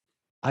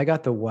 I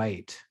got the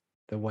white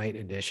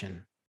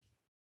edition.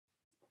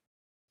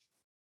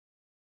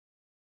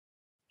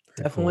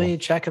 Very Definitely cool.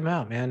 Check them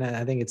out, man.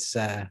 I think it's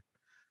a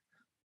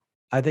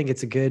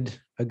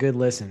good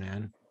listen,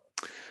 man.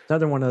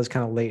 Another one of those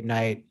kind of late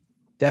night,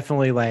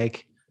 definitely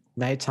like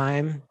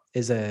nighttime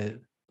is a,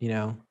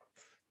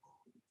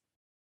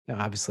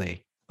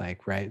 obviously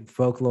like right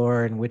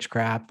folklore and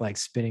witchcraft, like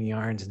spinning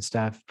yarns and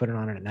stuff. Put it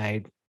on at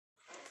night.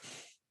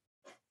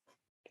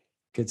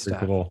 Good Pretty stuff.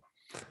 cool.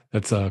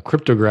 That's a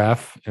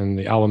Cryptograph, and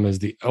the album is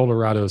the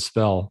Eldorado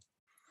Spell.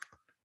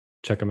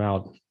 Check them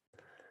out.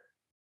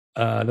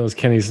 That was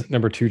Kenny's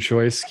number 2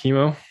 choice.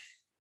 Chemo.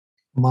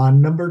 My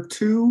number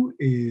 2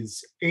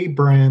 is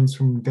Abrams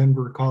from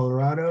Denver,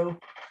 Colorado,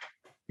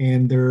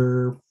 and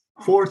their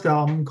 4th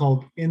album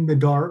called In the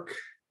Dark.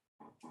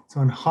 It's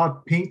on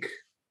hot pink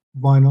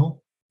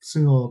vinyl,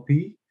 single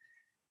LP,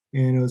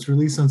 and it was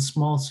released on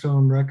Small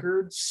Stone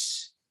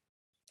Records.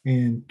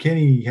 And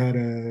Kenny had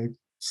a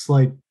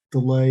slight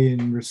delay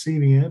in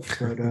receiving it,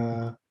 but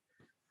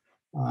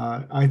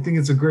I think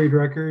it's a great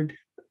record.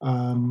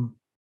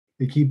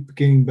 They keep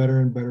getting better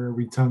and better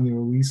every time they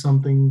release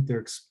something. They're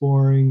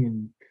exploring,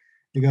 and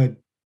they got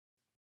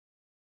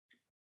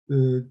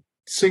the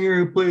singer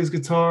who plays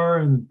guitar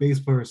and the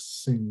bass player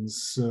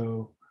sings.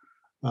 So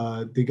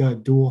they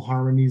got dual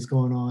harmonies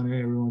going on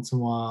every once in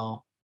a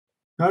while.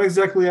 Not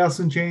exactly Alice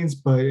in Chains,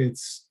 but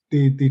it's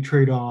they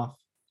trade off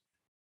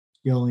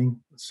yelling.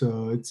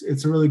 So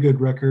it's a really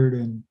good record,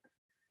 and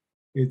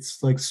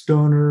it's like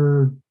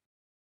stoner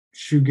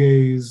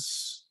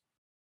shoegaze.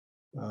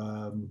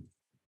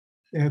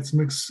 Yeah, it's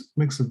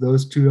mix of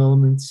those two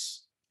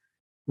elements.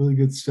 Really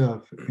good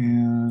stuff.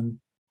 And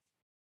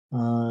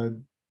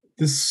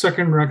this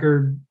second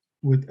record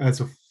as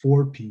a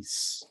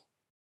 4-piece.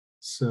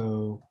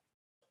 So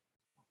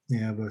they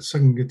have a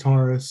second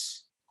guitarist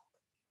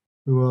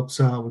who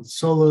helps out with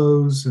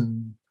solos,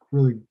 and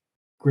really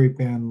great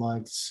band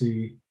live to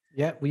see.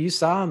 Yeah, well, you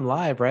saw them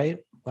live, right?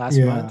 Last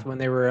month when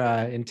they were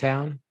in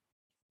town.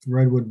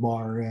 Redwood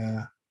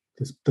Bar,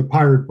 the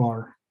Pirate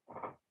Bar.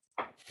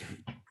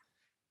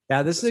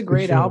 Yeah, this is a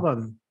great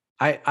album.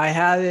 I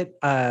had it.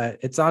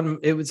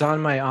 It was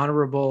on my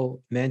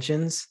honorable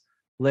mentions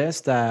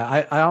list.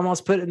 I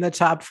almost put it in the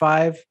top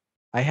 5.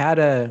 I had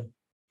a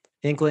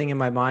inkling in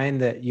my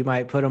mind that you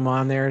might put them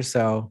on there,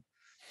 so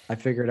I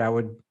figured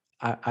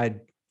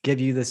I'd give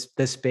you this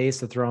space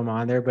to throw them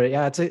on there. But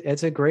yeah,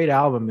 it's a great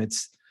album.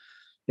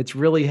 It's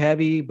really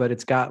heavy, but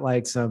it's got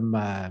like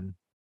some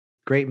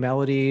great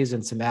melodies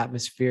and some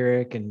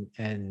atmospheric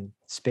and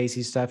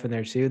spacey stuff in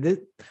there too.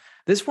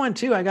 This one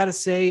too, I gotta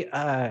say,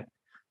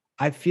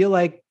 I feel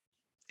like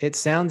it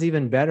sounds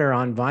even better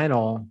on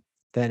vinyl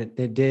than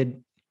it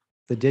did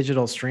the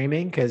digital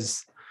streaming,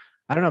 because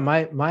I don't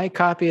know, my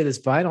copy of this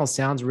vinyl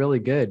sounds really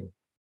good.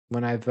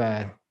 When I've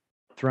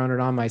thrown it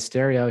on my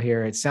stereo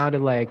here, it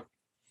sounded like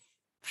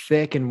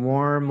thick and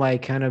warm,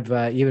 like kind of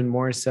even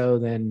more so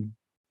than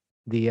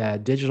the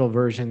digital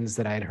versions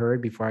that I'd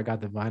heard before I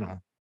got the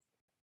vinyl.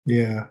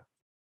 Yeah,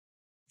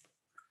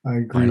 I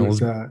agree with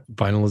that.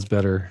 Vinyl is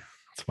better.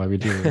 That's why we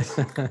do this.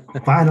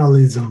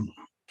 Vinylism.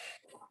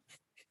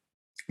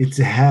 It's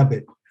a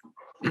habit.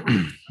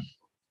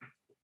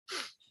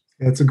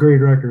 It's a great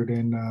record.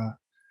 And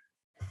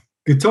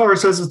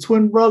guitarist has a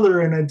twin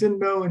brother, and I didn't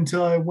know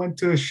until I went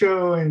to a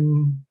show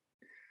and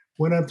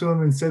went up to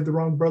him and said the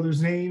wrong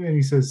brother's name, and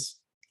he says,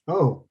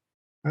 "Oh,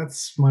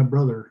 that's my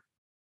brother."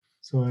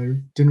 So I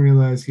didn't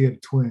realize he had a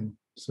twin.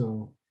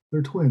 So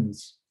they're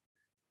twins.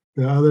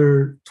 The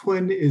other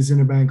twin is in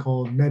a band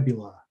called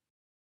Nebula.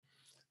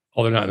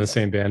 Oh, they're not in the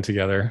same band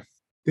together.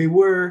 They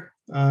were.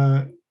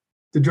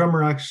 The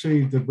drummer,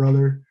 actually, the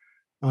brother,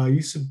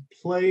 used to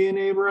play in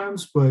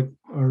Abrams,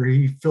 or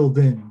he filled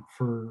in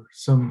for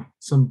some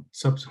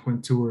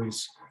subsequent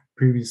tours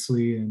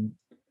previously, and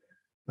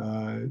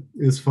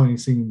it's funny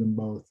seeing them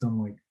both. I'm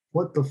like,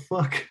 what the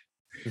fuck?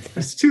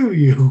 There's 2 of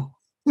you.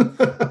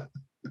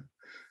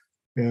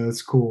 Yeah,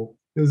 it's cool.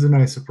 It was a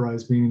nice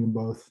surprise meeting them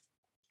both.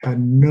 Had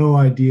no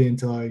idea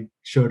until I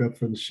showed up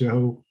for the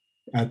show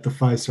at the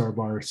 5-Star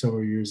Bar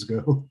several years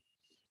ago.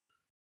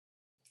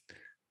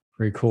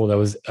 Very cool. That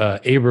was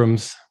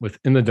Abrams with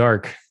In the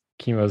Dark,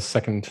 Chemo's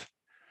second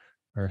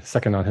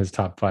on his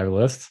top 5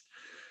 list.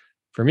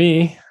 For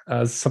me,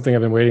 it's something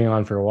I've been waiting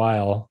on for a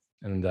while,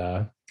 and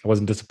I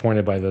wasn't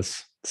disappointed by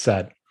this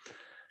set.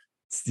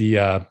 It's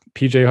the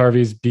PJ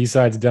Harvey's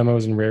B-Sides,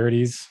 Demos, and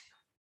Rarities.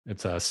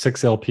 It's a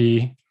 6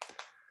 LP,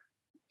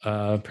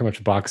 pretty much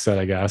a box set,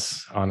 I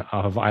guess, off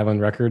of Island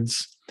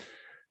Records,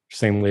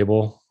 same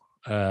label,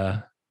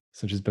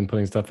 since she's been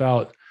putting stuff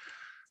out.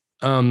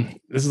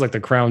 This is like the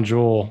crown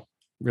jewel,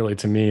 really,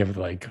 to me, of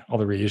like all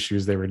the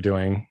reissues they were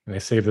doing. And they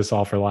saved this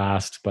all for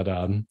last, but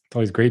it's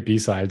all these great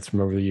B-sides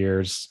from over the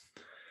years,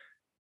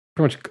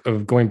 pretty much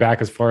of going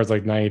back as far as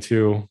like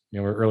 92,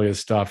 our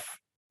earliest stuff.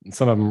 And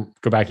some of them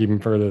go back even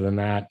further than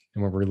that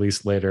and were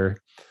released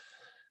later.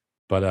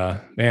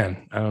 But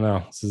man, I don't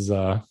know. This is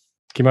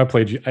Kim, I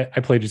played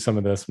you some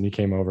of this when you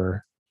came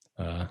over.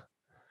 Yeah,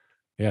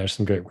 there's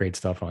some great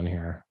stuff on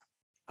here.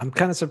 I'm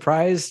kind of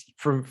surprised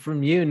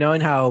from you,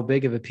 knowing how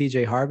big of a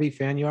PJ Harvey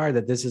fan you are,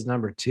 that this is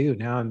number 2.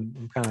 Now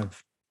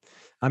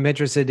I'm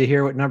interested to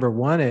hear what number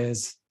 1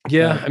 is.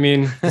 Yeah, I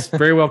mean, this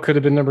very well could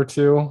have been number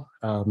 2.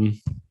 I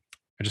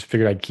just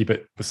figured I'd keep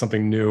it with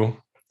something new,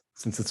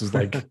 since this was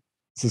like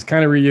this is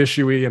kind of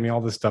reissue-y. I mean,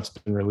 all this stuff's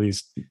been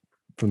released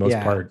for the most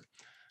part.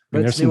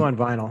 But it's new on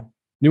vinyl.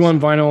 new on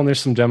vinyl, and there's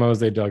some demos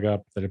they dug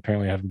up that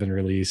apparently haven't been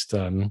released.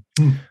 Hmm.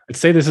 I'd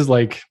say this is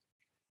like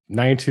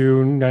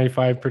 92,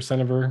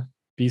 95% of her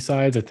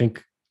B-sides. I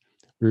think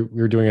we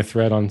were doing a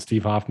thread on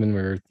Steve Hoffman.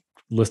 We were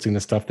listing the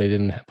stuff they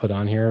didn't put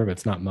on here, but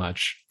it's not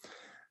much.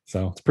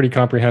 So it's pretty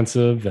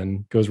comprehensive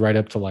and goes right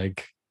up to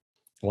like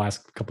the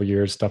last couple of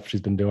years stuff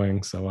she's been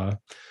doing. So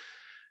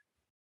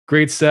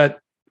great set,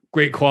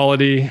 great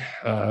quality,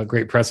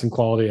 great pressing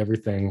quality,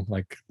 everything,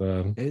 like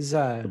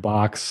the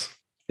box.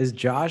 Is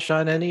Josh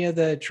on any of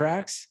the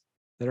tracks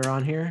that are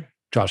on here?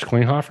 Josh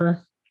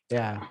Klinghoffer?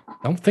 Yeah.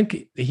 I don't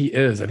think he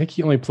is. I think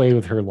he only played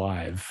with her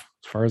live,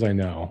 as far as I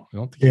know. I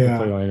don't think he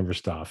played on any of her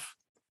stuff.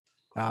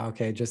 Oh,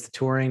 okay, just the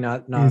touring,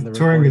 not He's the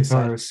touring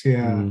recording guitarist. side.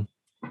 Yeah.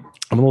 I'm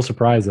a little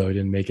surprised though he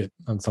didn't make it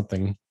on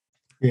something.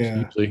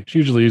 Yeah. She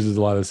usually uses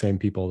a lot of the same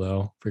people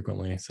though,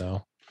 frequently.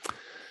 So but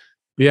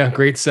yeah,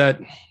 great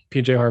set.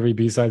 PJ Harvey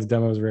B-sides,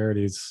 demos,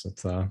 rarities.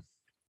 It's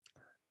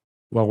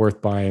well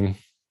worth buying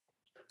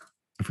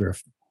if you're a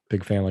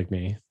big fan like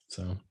me.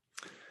 So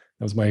that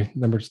was my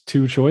number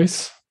 2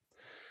 choice.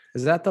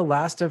 Is that the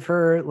last of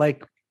her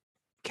like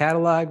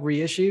catalog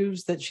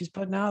reissues that she's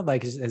putting out?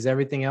 Like, has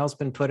everything else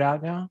been put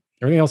out now?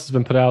 Everything else has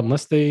been put out,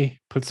 unless they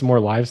put some more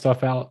live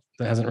stuff out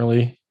that hasn't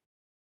really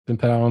been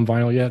put out on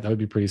vinyl yet. That would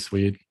be pretty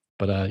sweet.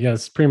 But yeah,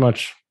 it's pretty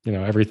much,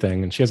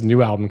 everything. And she has a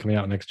new album coming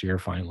out next year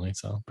finally.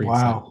 So pretty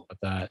excited about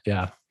that.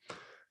 Yeah.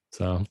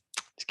 So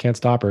just can't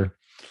stop her.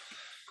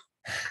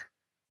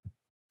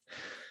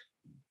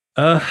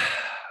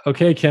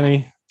 Okay,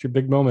 Kenny, it's your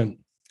big moment.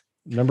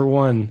 Number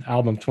 1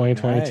 album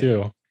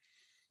 2022. Right.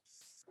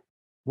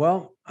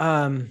 Well,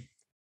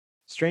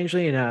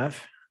 strangely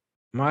enough,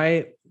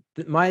 my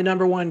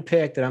number 1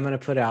 pick that I'm going to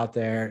put out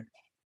there,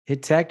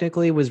 it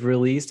technically was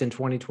released in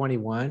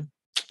 2021,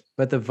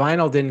 but the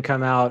vinyl didn't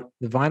come out.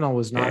 The vinyl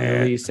was not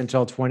released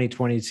until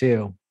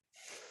 2022.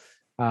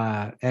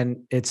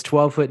 And it's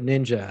 12 Foot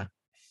Ninja.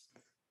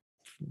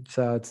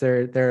 So it's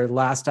their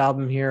last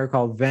album here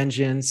called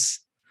Vengeance.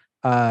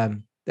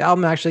 The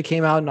album actually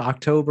came out in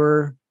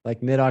October,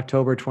 like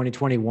mid-October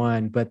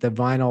 2021, but the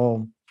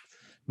vinyl,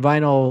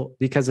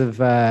 because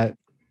of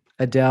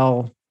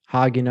Adele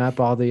hogging up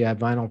all the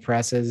vinyl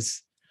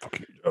presses,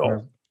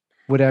 or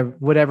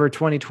whatever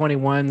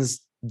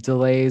 2021's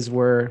delays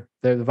were,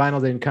 the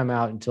vinyl didn't come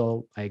out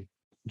until like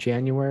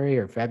January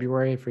or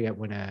February, I forget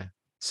when,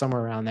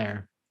 somewhere around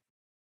there.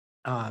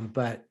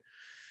 But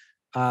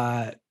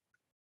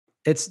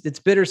it's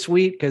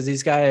bittersweet because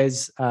these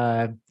guys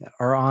are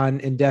on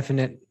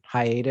indefinite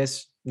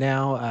hiatus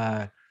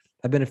now.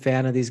 I've been a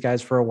fan of these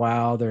guys for a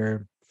while.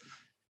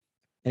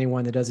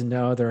 Anyone that doesn't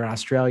know, they're an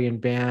Australian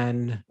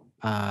band.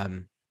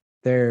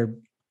 They're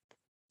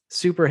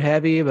super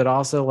heavy, but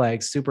also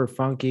like super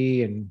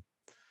funky and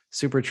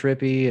super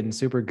trippy and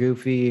super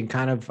goofy and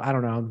kind of, I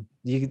don't know,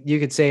 you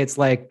could say it's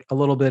like a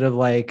little bit of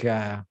like,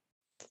 I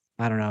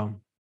don't know,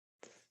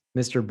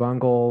 Mr.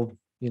 Bungle,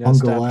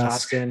 stuff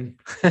tossed in.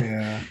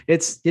 Yeah.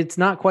 It's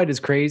not quite as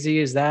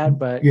crazy as that,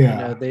 but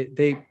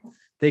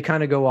they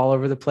kind of go all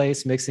over the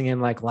place, mixing in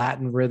like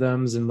Latin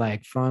rhythms and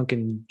like funk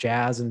and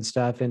jazz and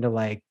stuff into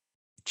like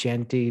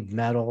genty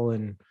metal.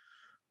 And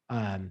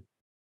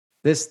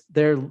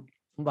their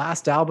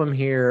last album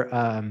here,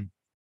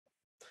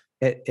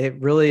 it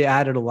really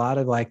added a lot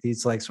of like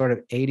these like sort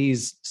of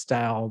 80s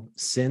style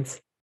synth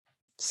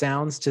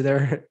sounds to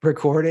their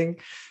recording,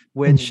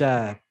 which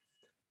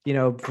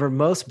for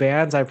most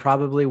bands I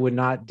probably would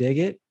not dig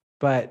it,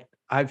 but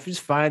I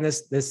just find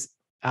this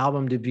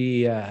album to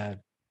be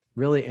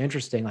really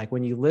interesting. Like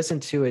when you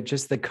listen to it,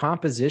 just the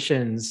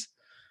compositions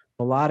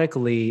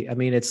melodically, I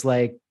mean, it's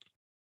like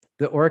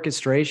the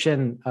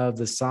orchestration of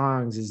the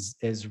songs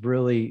is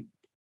really,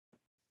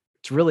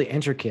 it's really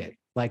intricate.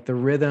 Like the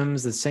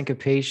rhythms, the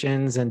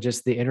syncopations, and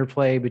just the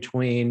interplay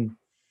between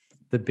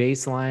the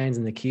bass lines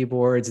and the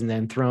keyboards, and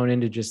then thrown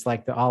into just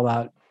like the all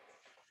out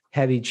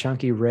heavy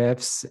chunky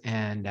riffs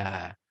and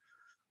a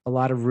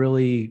lot of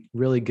really,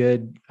 really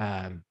good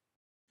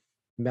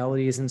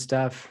melodies and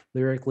stuff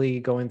lyrically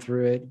going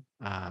through it.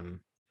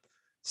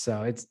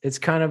 So it's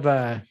kind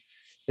of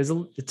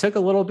it took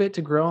a little bit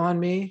to grow on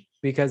me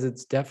because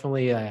it's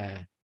definitely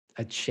a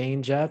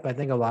change up. I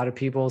think a lot of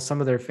people, some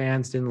of their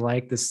fans didn't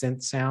like the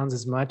synth sounds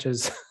as much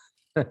as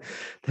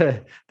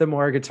the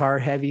more guitar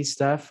heavy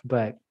stuff.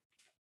 But,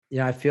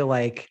 I feel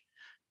like,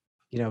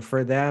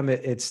 for them,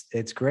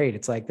 it's great.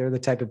 It's like, they're the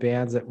type of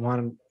bands that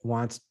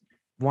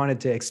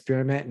wanted to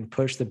experiment and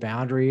push the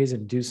boundaries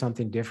and do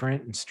something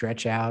different and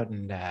stretch out.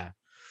 And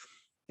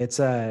it's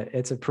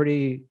a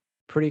pretty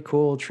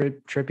cool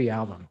trippy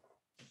album.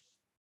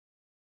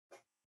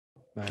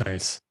 But,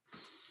 nice.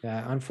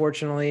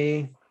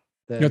 Unfortunately,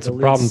 you had some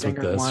problems with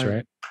this,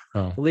 right?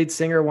 The lead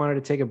singer wanted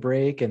to take a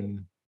break,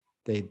 and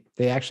they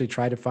actually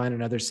tried to find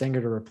another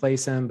singer to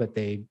replace him, but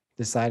they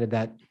decided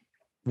that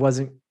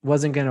wasn't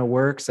going to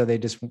work, so they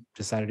just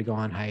decided to go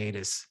on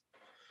hiatus.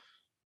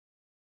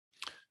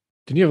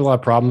 Didn't you have a lot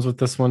of problems with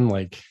this one,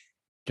 like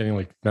getting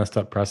like messed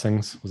up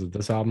pressings? Was it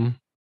this album?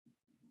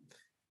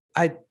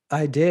 I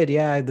did,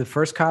 yeah. The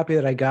first copy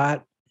that I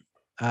got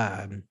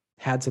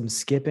had some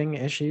skipping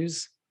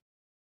issues,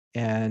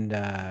 and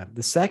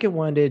the second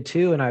one did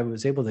too, and I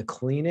was able to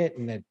clean it,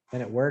 and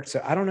it worked.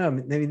 So I don't know.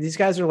 Maybe these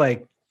guys are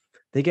like,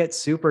 they get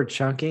super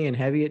chunky and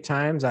heavy at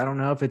times. I don't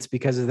know if it's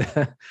because of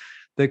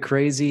the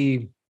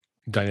crazy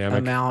Dynamic.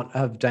 amount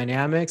of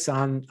dynamics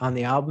on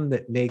the album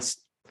that makes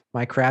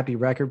my crappy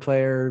record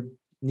player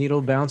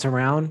needle bounce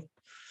around.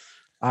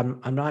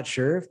 I'm not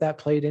sure if that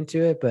played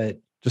into it, but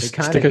Just it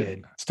kind of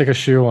did. stick a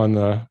shoe on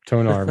the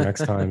tone arm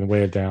next time and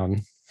weigh it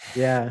down.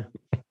 Yeah.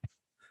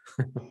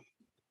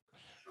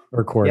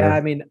 Or quarter. Yeah,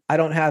 I mean, I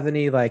don't have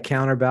any like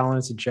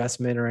counterbalance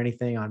adjustment or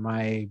anything on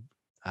my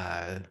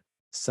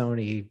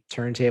Sony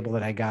turntable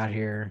that I got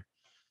here.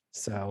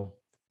 So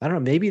I don't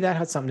know, maybe that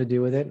had something to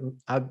do with it.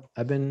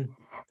 I've been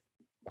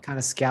kind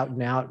of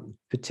scouting out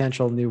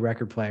potential new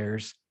record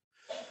players.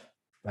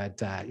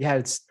 But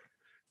yeah,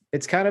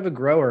 it's kind of a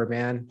grower,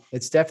 man.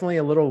 It's definitely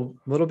a little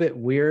bit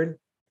weird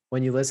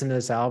when you listen to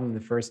this album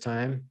the first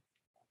time,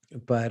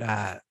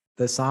 but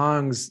the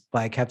songs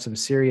like have some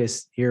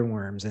serious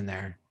earworms in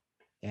there,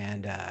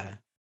 and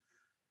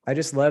I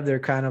just love their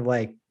kind of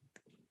like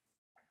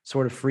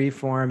sort of free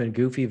form and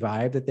goofy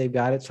vibe that they've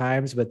got at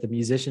times. But the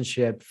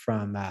musicianship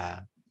from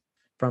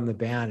the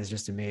band is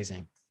just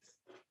amazing.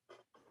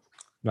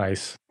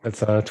 Nice.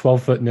 That's a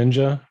 12-Foot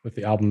Ninja with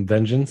the album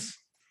Vengeance.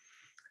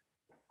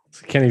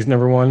 It's Kenny's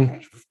number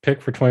one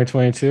pick for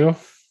 2022.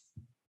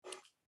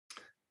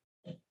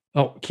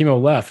 Oh,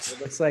 Chemo left.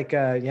 It looks like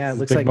it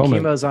looks big like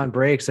moment. Chemo's on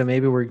break, so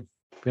maybe we're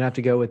gonna have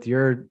to go with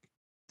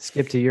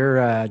skip to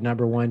your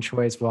number one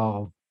choice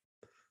while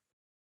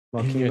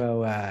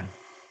Chemo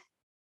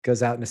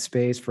goes out into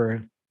space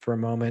for a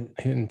moment.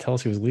 He didn't tell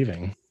us he was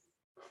leaving.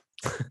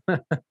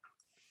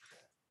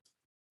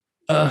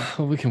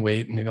 Well, we can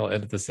wait. Maybe I'll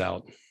edit this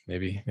out.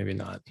 Maybe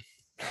not.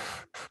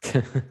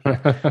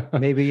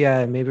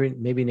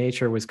 maybe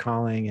nature was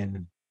calling,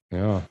 and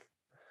Yeah.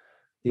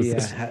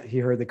 he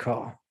heard the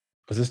call.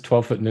 Was this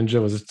 12-Foot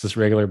Ninja? Was this just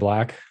regular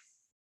black?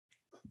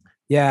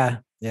 Yeah,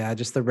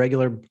 just the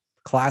regular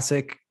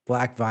classic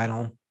black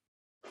vinyl.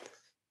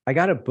 I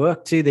got a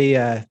book too. They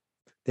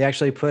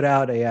actually put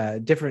out a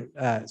different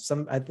I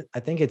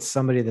think it's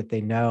somebody that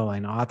they know,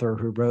 an author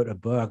who wrote a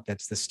book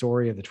that's the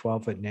story of the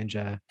 12-Foot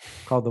Ninja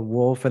called The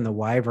Wolf and the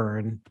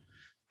Wyvern.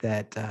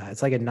 That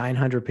it's like a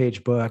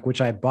 900-page book,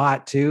 which I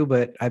bought too,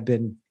 but I've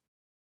been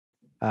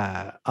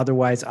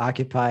otherwise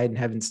occupied and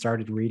haven't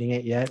started reading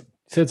it yet.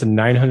 You said it's a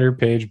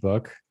 900-page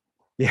book.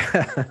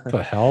 Yeah. What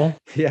the hell?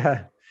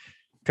 Yeah.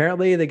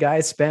 Apparently the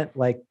guy spent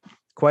like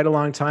quite a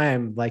long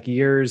time, like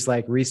years,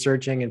 like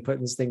researching and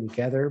putting this thing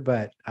together,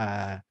 but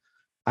I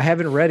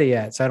haven't read it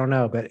yet, so I don't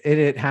know. But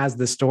it has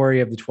the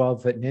story of the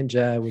 12-Foot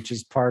Ninja, which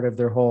is part of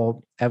their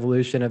whole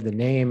evolution of the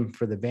name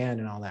for the band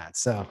and all that.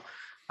 So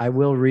I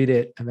will read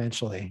it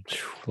eventually.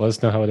 Let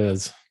us know how it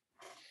is.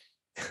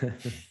 All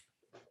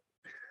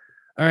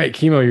right,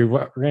 Chemo,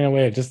 you ran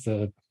away just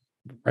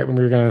right when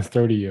we were going to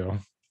throw to you.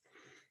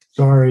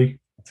 Sorry.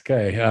 It's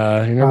okay.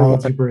 Your number I'll one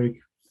take a break.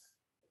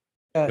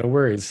 No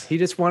worries. He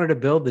just wanted to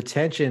build the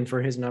tension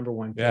for his number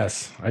one pick.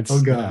 Yes.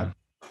 Oh God.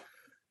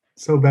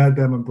 So bad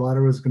that my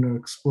bladder was going to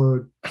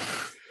explode. You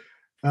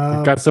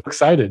got so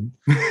excited.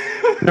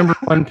 Number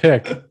one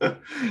pick.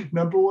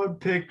 Number one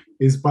pick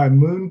is by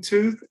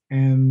Moontooth,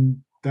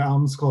 and the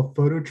album's called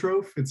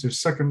Phototroph. It's their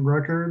second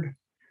record,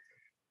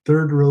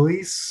 third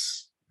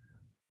release.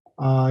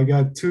 I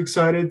got too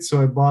excited,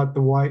 so I bought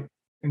the white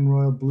and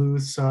royal blue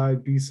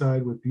side,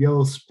 B-side with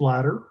yellow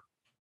splatter.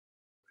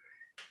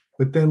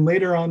 But then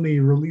later on, they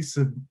released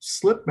a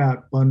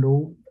Slipmat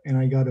bundle, and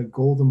I got a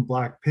gold and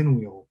black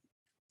pinwheel.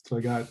 So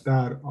I got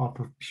that off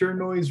of Pure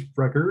Noise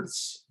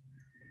Records.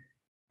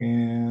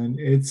 And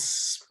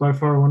it's by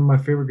far one of my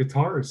favorite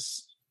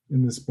guitarists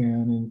in this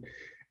band. And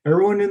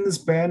everyone in this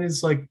band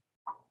is like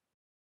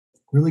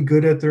really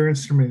good at their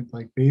instrument,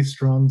 like bass,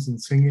 drums,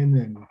 and singing.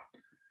 And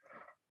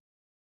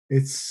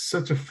it's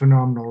such a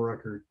phenomenal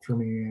record for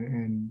me.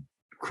 And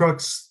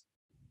Crux,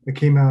 that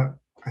came out,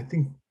 I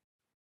think,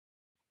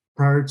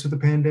 prior to the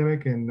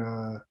pandemic, and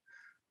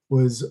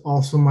was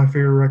also my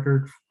favorite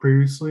record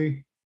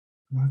previously.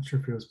 I'm not sure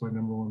if it was my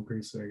number one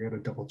previously. I got to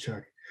double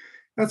check.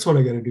 That's what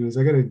I got to do, is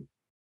I got to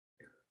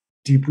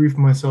debrief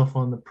myself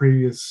on the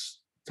previous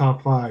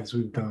top fives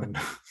we've done.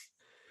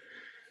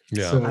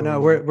 Yeah. So, I know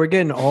we're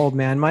getting old,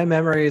 man. My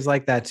memory is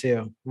like that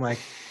too. I'm like,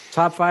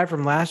 top five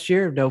from last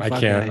year? No, I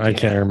fucking can't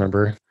idea.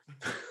 remember.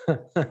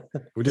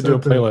 We did do a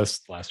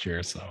playlist last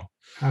year, so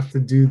have to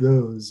do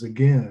those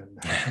again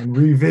and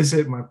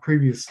revisit my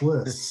previous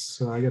lists.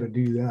 So I got to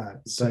do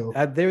that. So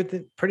But they're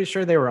pretty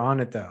sure they were on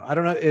it though. I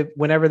don't know if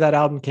whenever that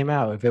album came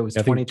out, if it was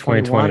I think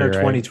 2021 or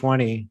 2020,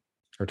 2020.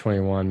 or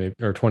 21, maybe,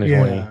 or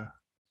 2020. yeah,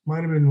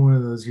 might have been one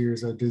of those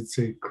years. I did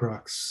say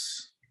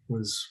Crux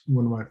was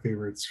one of my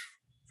favorites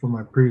for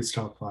my previous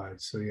top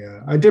five. So yeah,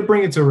 I did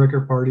bring it to a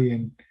record party,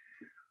 and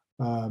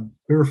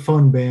they were a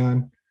fun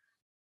band.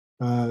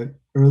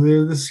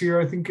 Earlier this year,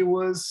 I think it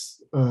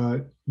was,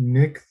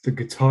 Nick, the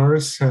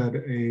guitarist, had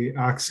a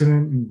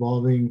accident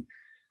involving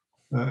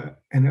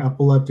an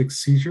epileptic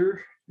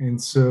seizure, and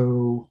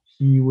so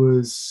he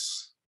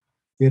was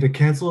They had to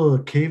cancel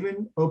a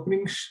Cave-In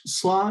opening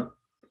slot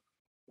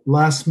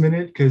last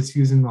minute because he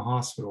was in the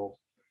hospital.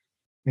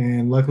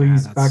 And luckily, Yeah,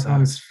 he's that back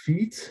on his sucks.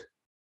 feet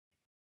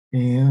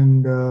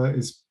and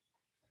is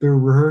they're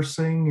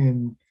rehearsing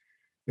and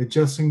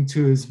adjusting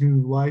to his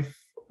new life,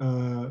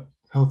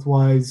 health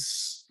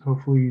wise.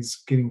 Hopefully, he's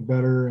getting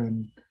better.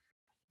 And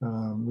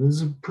it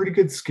was a pretty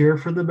good scare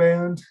for the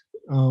band.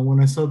 When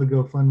I saw the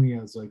GoFundMe,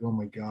 I was like, "Oh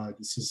my god,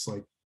 this is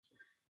like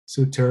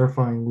so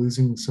terrifying,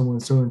 losing someone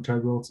so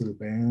integral to the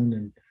band."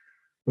 And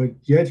but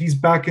yet he's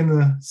back in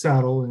the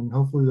saddle, and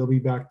hopefully they'll be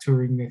back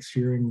touring next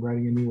year and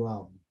writing a new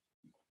album.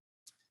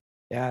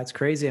 Yeah, it's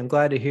crazy. I'm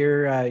glad to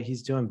hear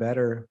he's doing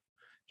better.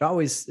 It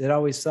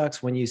always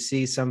sucks when you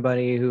see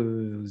somebody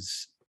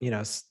who's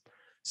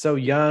so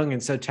young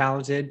and so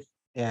talented,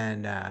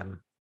 and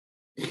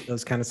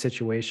those kind of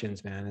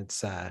situations, man.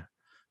 It's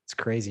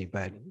crazy,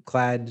 but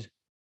glad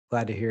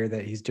to hear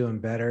that he's doing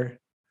better.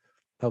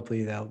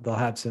 Hopefully they'll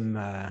have some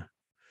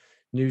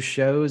new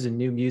shows and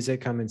new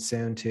music coming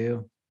soon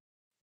too.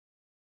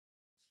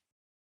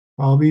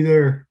 I'll be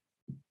there.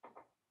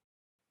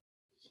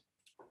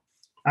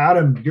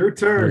 Adam, your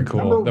Very turn.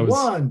 Number cool.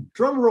 one,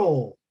 drum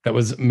roll. That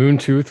was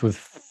Moontooth with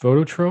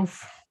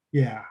Phototroph,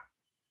 Yeah.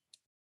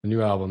 the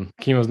new album.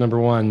 Chemo's number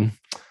one.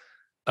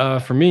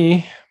 For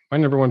me, my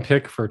number one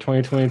pick for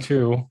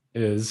 2022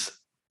 is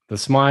The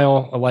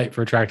Smile, A Light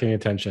for Attracting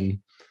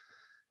Attention.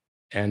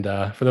 And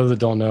for those that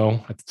don't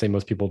know, I'd say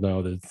most people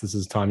know that this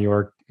is Tom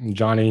York and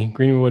Johnny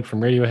Greenwood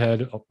from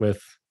Radiohead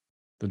with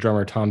the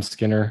drummer Tom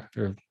Skinner.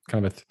 They're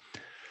kind of a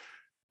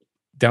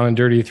down and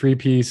dirty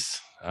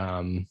three-piece.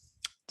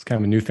 It's kind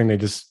of a new thing they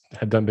just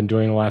had been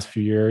doing the last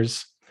few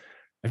years.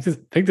 I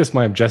think this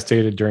might have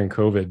gestated during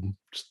COVID,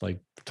 just like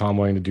Tom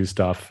wanting to do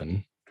stuff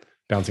and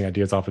bouncing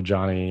ideas off of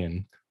Johnny.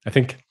 And I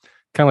think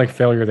kind of like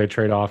Failure, they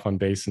trade off on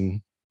bass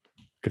and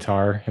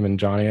guitar, him and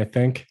Johnny, I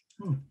think.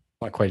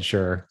 Not quite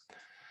sure.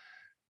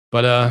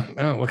 But I don't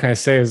know, what can I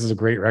say? This is a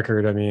great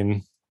record. I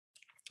mean,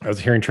 I was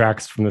hearing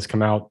tracks from this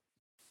come out,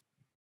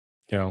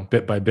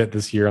 bit by bit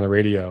this year on the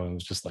radio, and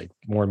was just like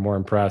more and more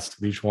impressed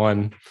with each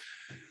one.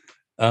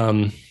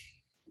 The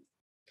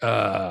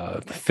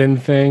Thin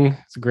Thing,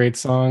 it's a great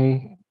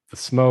song. The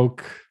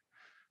Smoke,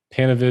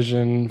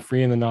 Panavision,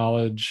 Free in the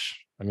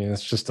Knowledge. I mean,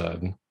 it's just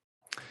I've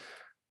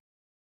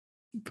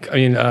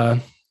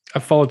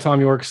followed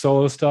Tom York's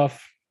solo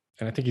stuff,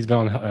 and I think he's been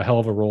on a hell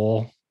of a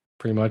roll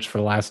pretty much for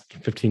the last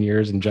 15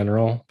 years in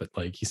general, but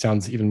like he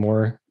sounds even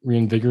more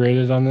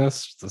reinvigorated on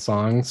this. The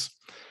songs,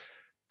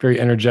 very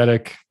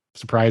energetic,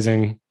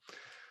 surprising.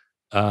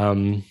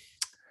 Bob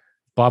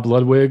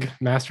Ludwig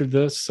mastered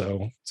this,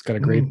 so it's got a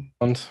great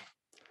sound.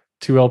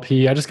 2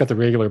 LP. I just got the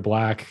regular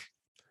black.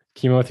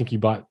 Chemo, I think you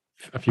bought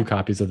a few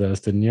copies of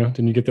this, didn't you?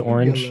 Didn't you get the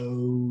orange?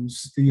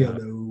 The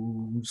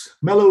yellows.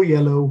 Mellow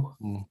yellow.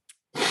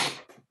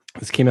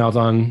 This came out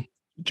on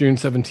June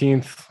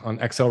 17th on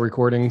XL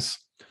Recordings.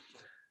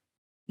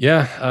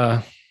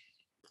 Yeah,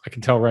 I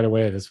can tell right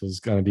away this was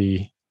going to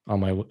be on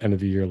my end of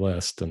the year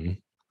list, and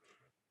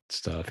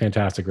it's a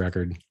fantastic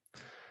record.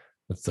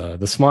 It's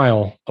The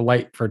Smile, A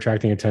Light for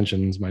Attracting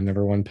Attention is my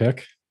number one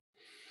pick.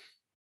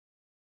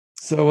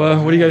 So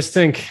what do you guys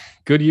think?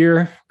 Good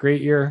year,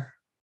 great year,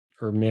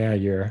 or meh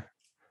year?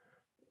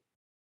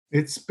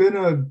 It's been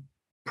a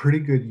pretty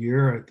good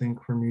year, I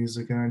think, for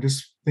music. And I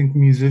just think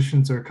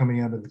musicians are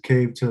coming out of the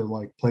cave to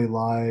like play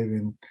live,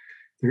 and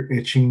they're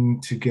itching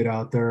to get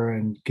out there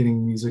and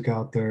getting music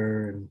out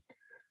there. And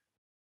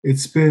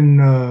it's been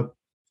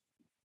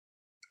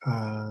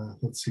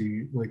let's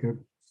see, like a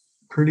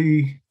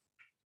pretty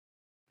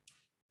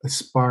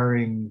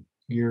aspiring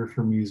year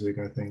for music,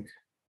 I think.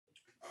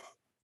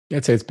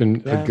 I'd say it's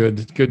been a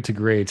good to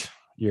great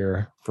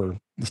year for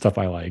the stuff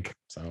I like.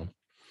 So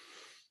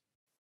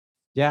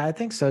yeah, I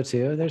think so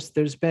too.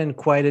 There's been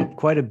quite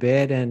a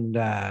bit,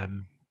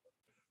 and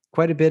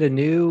quite a bit of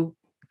new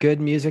good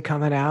music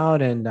coming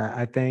out, and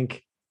I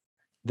think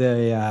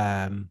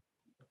the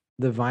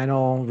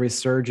vinyl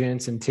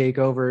resurgence and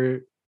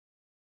takeover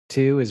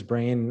too is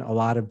bringing a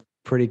lot of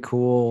pretty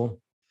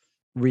cool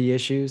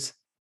reissues,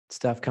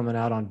 stuff coming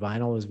out on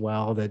vinyl as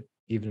well, that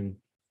even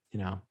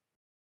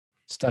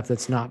stuff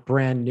that's not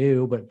brand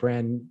new but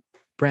brand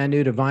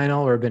new to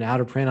vinyl or been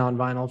out of print on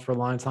vinyl for a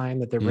long time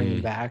that they're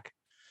bringing back.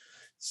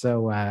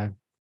 So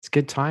it's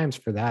good times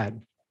for that.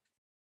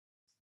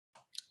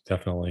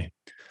 Definitely.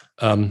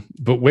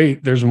 But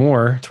wait, there's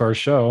more to our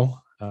show.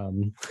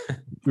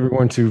 We were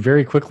going to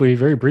very quickly,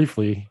 very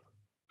briefly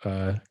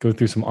go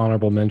through some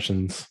honorable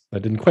mentions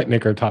that didn't quite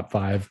make our top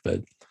 5,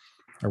 but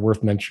are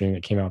worth mentioning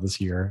that came out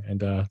this year.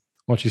 And why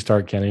don't you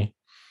start, Kenny?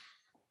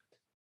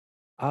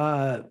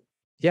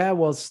 Yeah,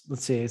 well,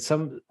 let's see.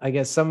 I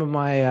guess some of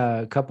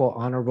my couple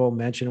honorable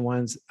mention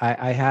ones.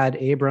 I had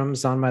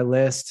Abrams on my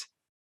list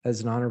as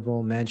an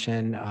honorable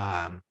mention.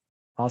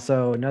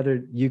 Also,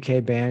 another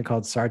UK band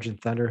called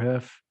Sergeant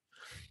Thunderhoof,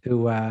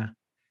 who I've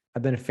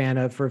been a fan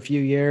of for a few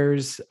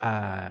years.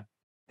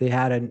 They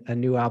had a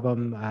new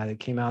album that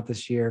came out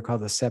this year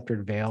called The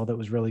Sceptered Veil that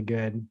was really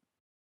good.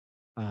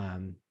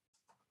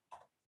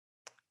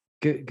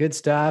 good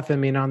stuff. I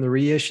mean, on the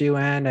reissue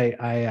end,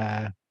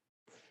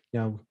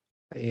 you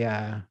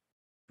know,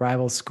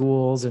 Rival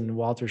Schools and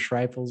Walter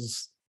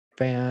Schreifels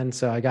fan.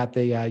 So I got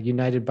the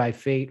United by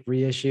Fate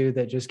reissue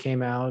that just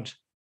came out.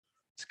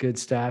 It's good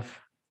stuff.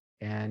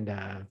 And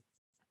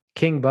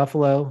King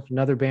Buffalo,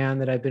 another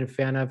band that I've been a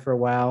fan of for a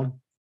while.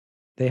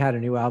 They had a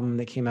new album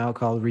that came out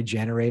called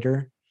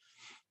Regenerator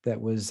that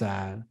was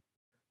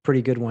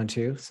pretty good one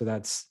too. So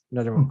that's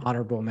another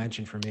honorable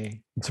mention for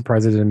me. I'm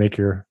surprised it didn't make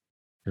your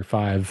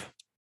 5.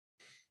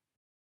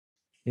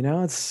 You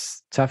know,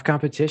 it's tough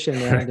competition,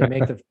 man,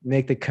 to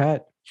make the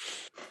cut.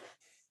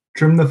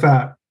 Trim the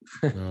fat.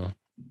 Oh.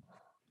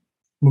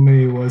 Well,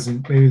 maybe it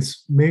wasn't.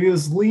 Maybe it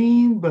was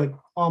lean, but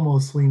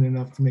almost lean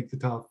enough to make the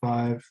top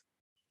 5.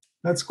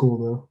 That's cool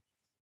though.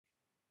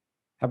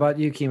 How about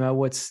you, Kimo?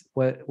 What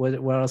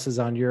else is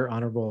on your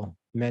honorable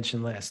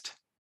mention list?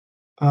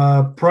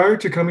 Prior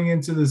to coming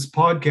into this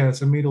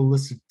podcast, I made a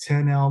list of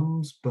 10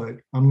 albums, but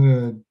I'm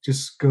gonna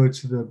just go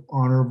to the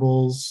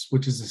honorables,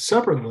 which is a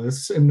separate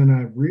list, and then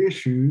I have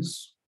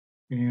reissues,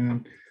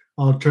 and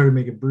I'll try to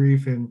make it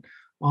brief. And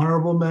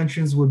honorable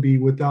mentions would be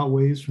Without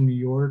Waves from New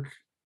York.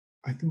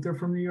 I think they're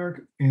from New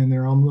York, and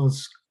they're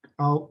almost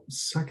out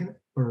second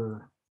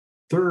or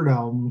third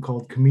album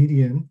called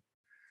Comedian.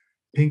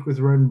 Pink with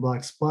Red and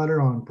Black Splatter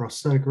on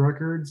Prosthetic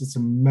Records. It's a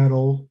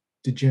metal,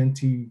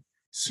 djenti,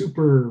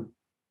 super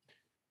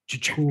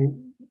cool,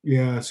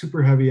 yeah,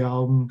 super heavy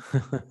album.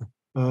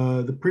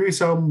 The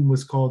previous album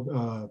was called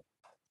oh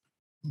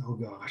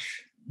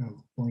gosh,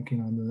 I'm blanking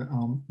on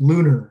the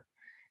Lunar,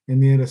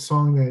 and they had a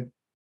song that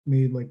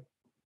made like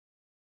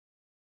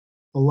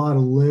a lot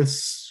of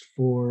lists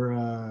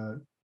for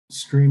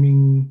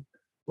streaming,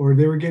 or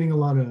they were getting a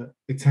lot of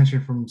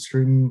attention from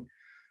streaming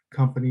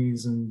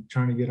companies and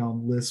trying to get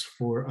on lists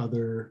for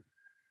other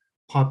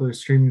popular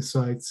streaming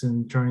sites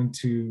and trying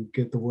to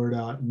get the word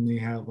out. And they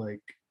have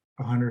like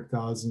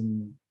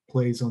 100,000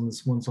 plays on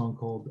this one song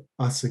called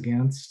Us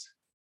Against.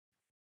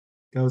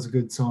 That was a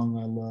good song.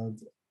 I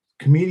loved.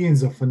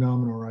 Comedian's a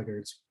phenomenal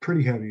record. It's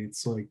pretty heavy.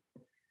 It's like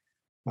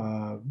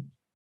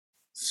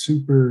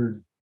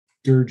super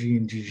dirgy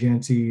and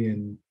djenti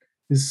and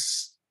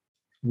this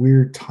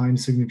weird time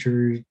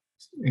signature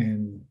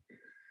and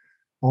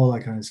all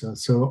that kind of stuff.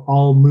 So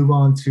I'll move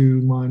on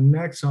to my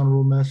next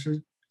honorable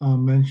mention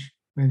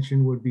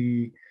would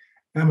be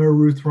Emma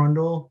Ruth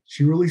Rundle.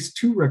 She released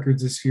 2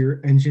 records this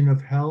year, Engine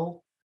of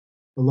Hell,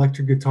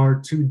 Electric Guitar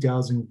 2,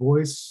 Dowsing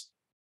Voice.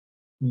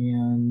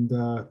 And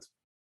that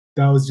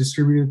was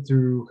distributed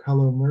through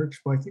Hello Merch,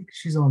 but I think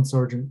she's on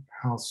Sargent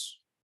House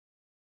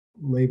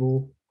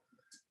label.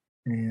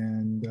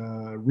 And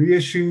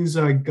reissues,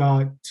 I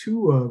got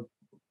 2 of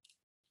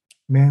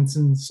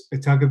Manson's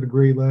Attack of the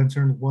Grey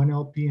Lantern, 1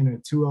 LP and a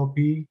 2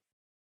 LP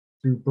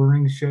through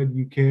Burning Shed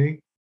UK.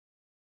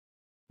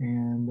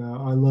 And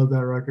I love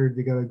that record.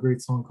 They got a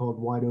great song called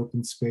Wide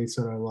Open Space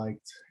that I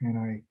liked. And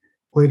I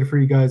played it for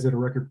you guys at a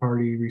record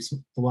party,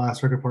 the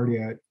last record party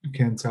at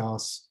Ken's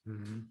house.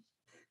 Mm-hmm.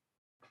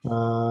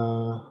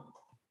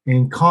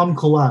 And Calm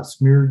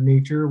Collapse, Mirrored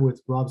Nature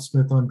with Rob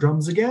Smith on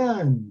drums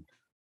again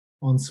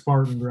on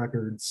Spartan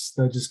Records.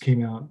 That just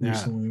came out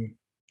recently.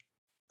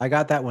 I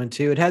got that one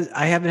too.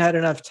 I haven't had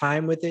enough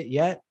time with it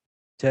yet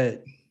to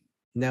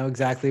know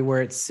exactly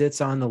where it sits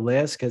on the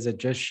list because it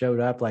just showed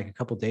up like a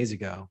couple days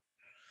ago.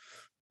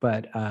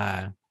 But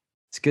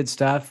it's good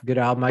stuff. Good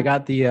album. I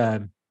got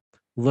the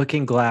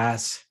Looking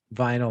Glass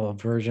vinyl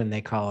version,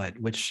 they call it,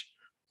 which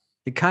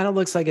it kind of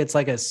looks like it's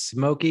like a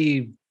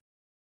smoky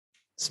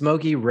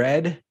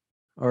red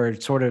or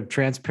sort of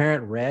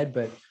transparent red,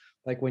 but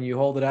like when you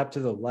hold it up to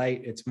the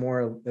light, it's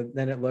more,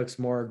 then it looks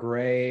more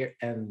gray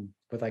and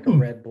with like a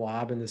red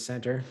blob in the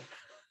center.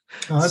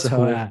 Oh, that's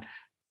cool.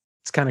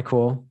 It's kind of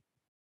cool.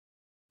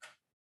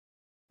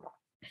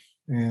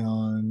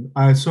 And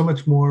I have so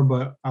much more,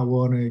 but I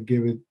want to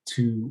give it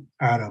to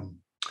Adam.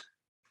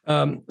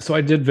 So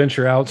I did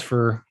venture out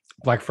for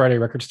Black Friday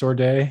Record Store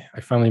Day.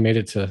 I finally made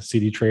it to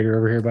CD Trader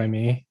over here by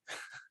me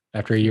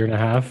after a year and a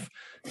half.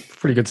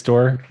 Pretty good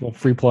store. A little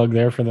free plug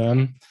there for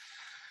them.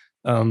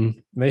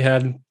 They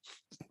had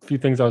a few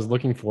things I was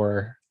looking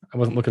for. I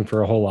wasn't looking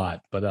for a whole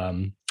lot, but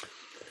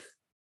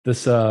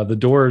this the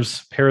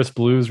Doors Paris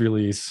Blues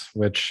release,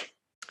 which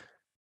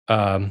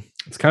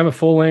it's kind of a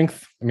full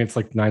length. I mean, it's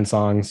like 9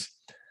 songs.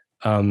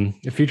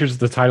 It features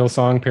the title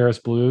song Paris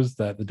Blues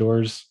that the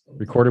Doors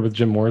recorded with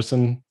Jim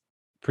Morrison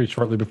pretty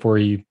shortly before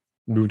he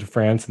moved to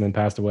France and then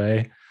passed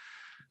away.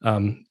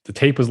 The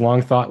tape was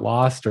long thought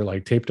lost or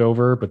like taped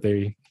over, but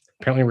they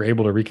apparently were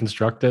able to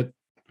reconstruct it,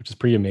 which is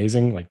pretty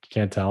amazing. Like, you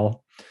can't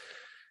tell.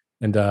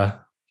 And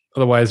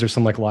otherwise there's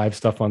some like live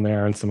stuff on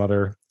there and some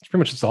other, it's pretty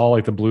much just all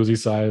like the bluesy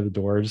side of the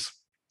Doors.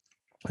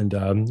 And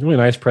really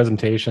nice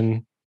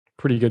presentation,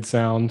 pretty good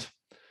sound.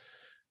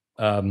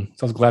 So I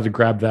was glad to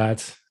grab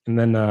that. And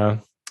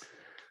then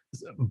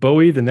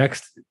Bowie The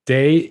Next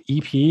Day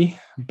EP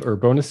or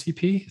bonus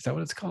EP, is that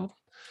what it's called?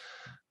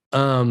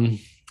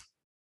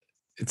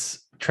 It's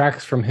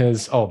tracks from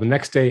his The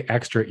Next Day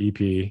Extra EP.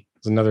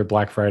 It's another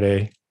Black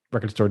Friday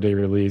Record Store Day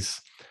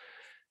release.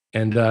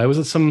 And it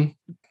was some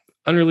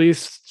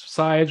unreleased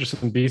sides or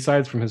some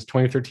B-sides from his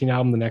 2013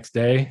 album The Next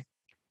Day,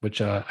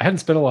 which I hadn't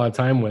spent a lot of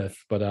time with,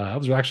 but I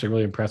was actually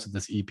really impressed with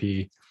this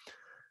EP.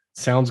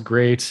 Sounds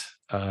great.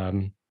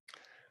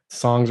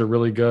 Songs are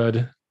really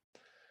good.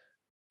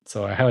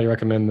 So I highly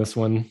recommend this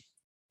one.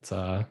 It's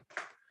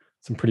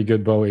some pretty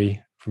good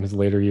Bowie from his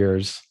later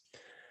years.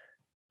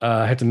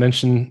 I had to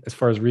mention, as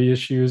far as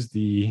reissues,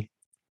 the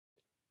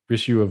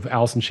reissue of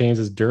Alice in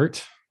Chains'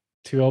 Dirt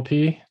 2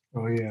 LP.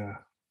 Oh yeah.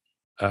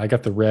 I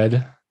got the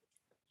red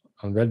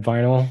on red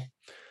vinyl.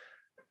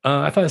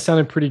 I thought it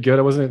sounded pretty good.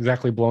 I wasn't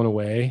exactly blown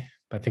away,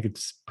 but I think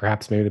it's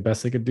perhaps maybe the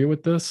best they could do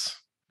with this.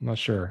 I'm not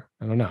sure.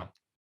 I don't know.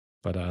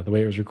 But the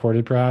way it was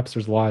recorded, perhaps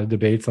there's a lot of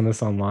debates on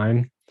this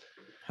online.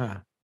 Huh.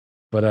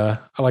 But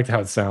I liked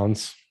how it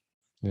sounds.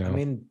 You know, I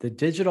mean, the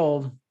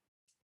digital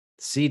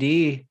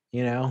CD,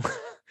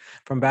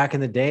 from back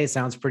in the day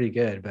sounds pretty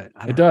good, but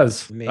I it don't know.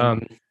 does. I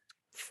mean,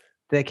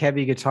 thick,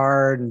 heavy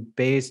guitar and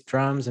bass,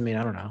 drums. I mean,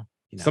 I don't know.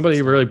 Somebody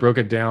it's really not- broke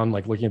it down,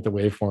 like looking at the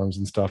waveforms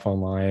and stuff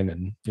online,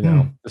 and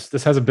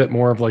this has a bit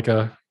more of like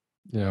a,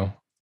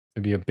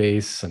 maybe a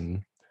bass,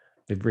 and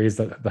they've raised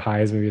the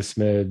highs maybe a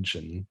smidge,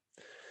 and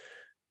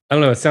I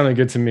don't know. It sounded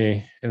good to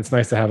me, and it's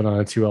nice to have it on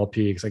a 2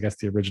 LP because I guess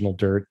the original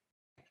Dirt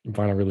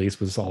vinyl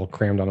release was all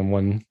crammed on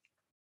one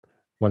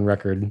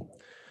record.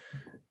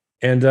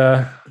 And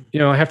I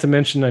have to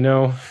mention, I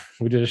know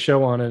we did a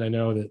show on it. I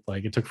know that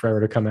like it took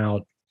forever to come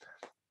out,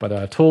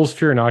 but Tool's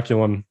Fear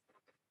Inoculum,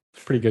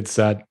 pretty good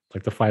set,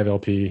 like the 5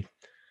 LP,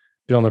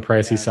 bit on the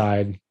pricey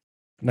side,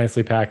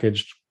 nicely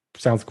packaged,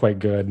 sounds quite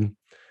good.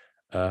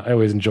 I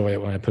always enjoy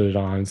it when I put it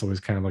on. It's always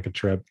kind of like a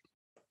trip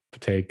to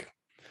take.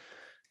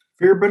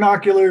 Fear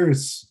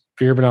Binoculars.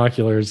 Fear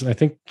Binoculars. I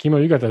think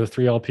Chemo, you got the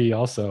 3 LP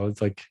also.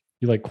 It's like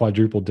you like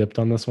quadruple dipped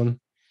on this one.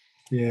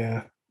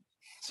 Yeah.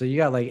 So you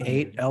got like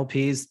 8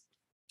 LPs,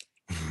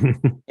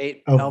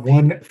 8 Of LP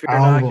one Fear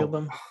album.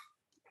 Inoculum.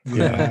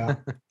 Yeah.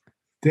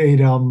 The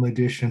 8 album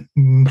edition.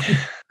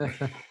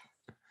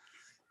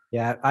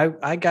 Yeah,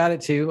 I got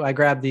it too. I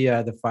grabbed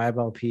the 5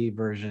 LP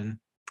version.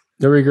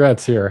 No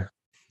regrets here.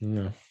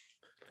 No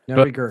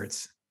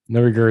regrets.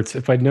 No regrets.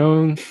 If I'd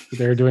known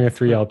they were doing a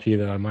 3 LP,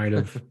 though, I might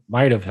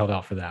have held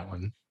out for that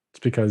one. It's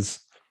because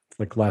it's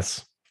like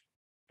less,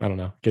 I don't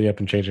know, getting up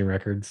and changing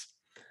records.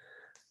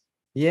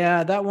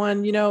 Yeah, that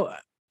one,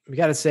 we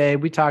got to say,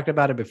 we talked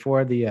about it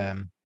before.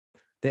 The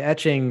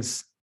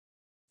etchings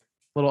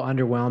a little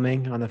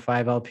underwhelming on the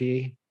 5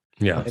 LP.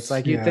 Yeah. It's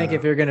like you'd think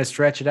if you're going to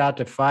stretch it out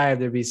to 5,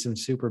 there'd be some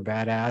super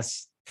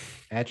badass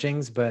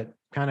etchings, but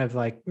kind of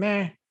like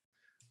meh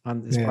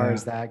on as far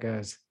as that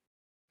goes.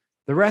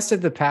 The rest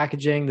of the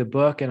packaging, the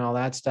book and all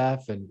that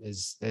stuff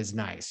is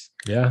nice.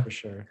 Yeah. For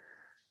sure.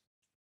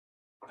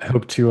 I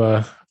hope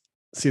to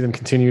see them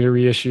continue to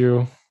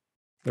reissue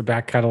their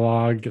back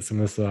catalog, get some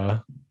of this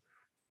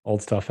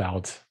old stuff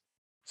out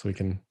so we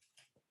can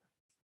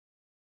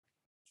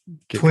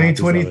get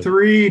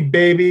 2023,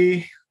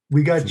 baby.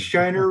 We got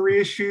Shiner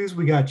reissues.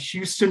 We got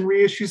Houston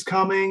reissues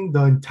coming.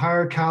 The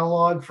entire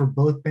catalog for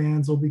both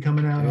bands will be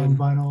coming out on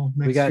vinyl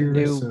next year.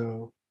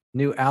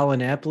 New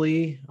Alan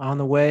Epley on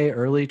the way,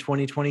 early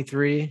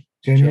 2023.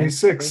 January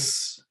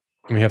 6th.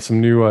 And we have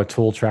some new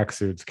Tool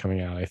tracksuits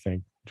coming out, I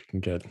think, you can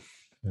get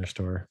in their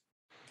store.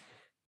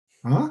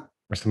 Huh?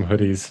 Or some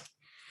hoodies.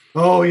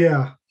 Oh,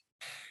 yeah.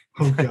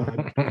 Oh,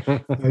 God.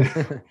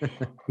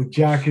 The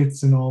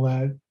jackets and all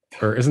that.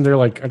 Or isn't there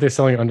aren't they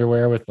selling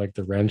underwear with like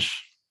the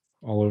wrench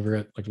all over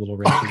it, like little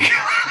wrenches?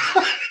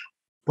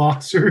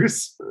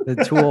 Boxers. The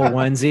Tool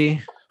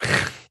onesie.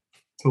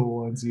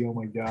 Tool onesie. Oh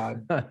my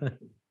God.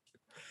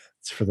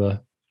 It's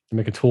to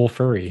make a Tool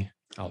furry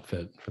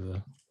outfit for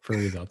the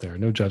furries out there.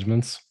 No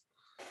judgments.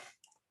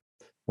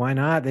 Why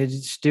not? They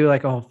just do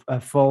like a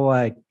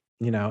full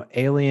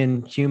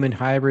alien human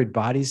hybrid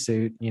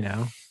bodysuit.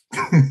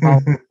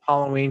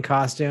 Halloween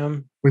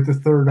costume with the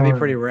third. That'd be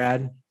pretty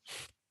rad.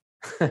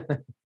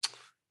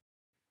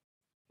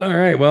 All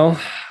right.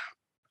 Well,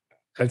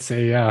 I'd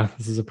say,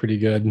 this is a pretty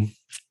good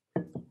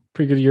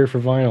year for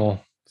vinyl.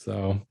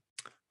 So,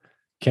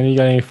 Kenny, you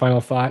got any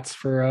final thoughts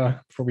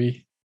for before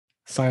we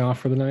sign off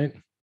for the night?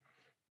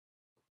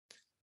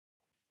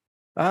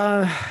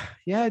 It's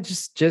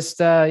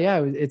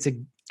a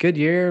good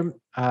year.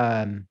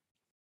 Been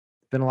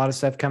a lot of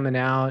stuff coming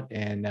out,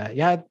 and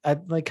I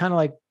like kind of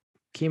like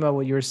Chemo,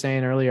 what you were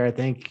saying earlier. I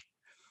think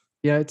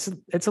it's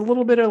a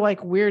little bit of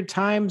like weird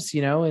times,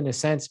 in a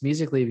sense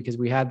musically, because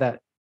we had that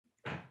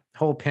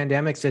whole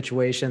pandemic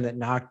situation that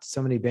knocked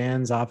so many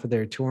bands off of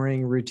their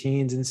touring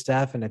routines and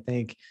stuff. And I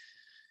think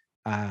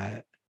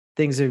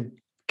things have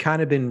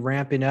kind of been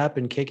ramping up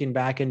and kicking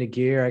back into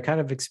gear. I kind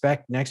of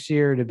expect next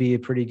year to be a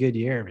pretty good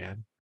year,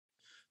 man.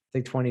 I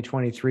think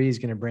 2023 is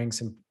going to bring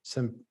some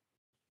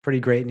pretty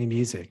great new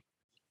music.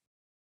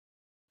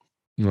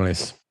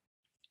 Nice.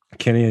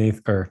 Kenny,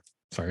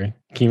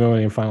 Chemo,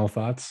 any final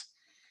thoughts?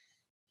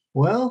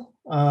 Well,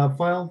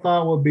 final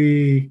thought would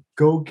be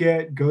go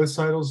get Ghost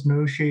Idol's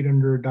No Shade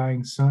Under a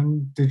Dying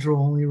Sun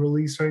digital only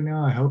release right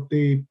now. I hope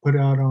they put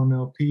it out on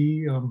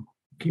LP.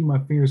 Keep my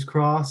fingers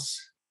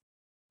crossed.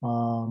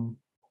 But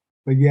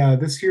yeah,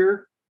 this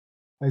year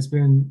It's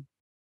been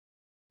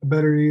a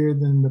better year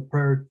than the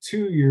prior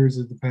 2 years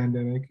of the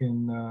pandemic,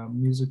 and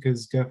music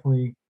has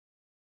definitely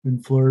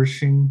been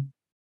flourishing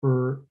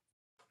for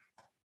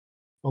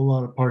a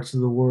lot of parts of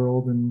the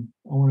world. And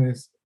I want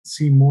to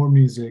see more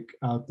music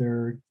out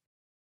there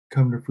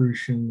come to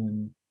fruition,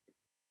 and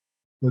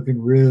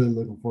really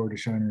looking forward to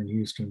Shiner in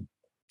Houston.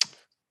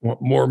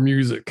 Want more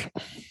music.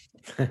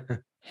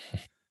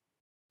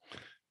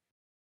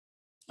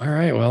 All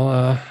right.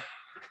 Well,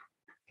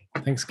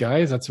 thanks,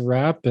 guys. That's a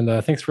wrap.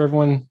 And thanks for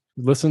everyone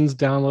who listens,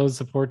 downloads,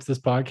 supports this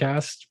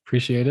podcast.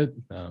 Appreciate it.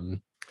 We're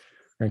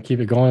going to keep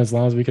it going as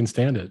long as we can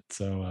stand it.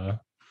 So,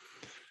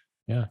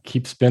 yeah,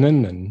 keep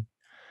spinning and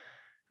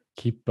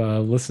keep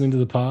listening to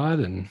the pod.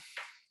 And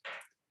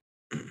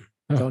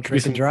Don't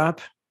drink and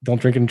drop. Don't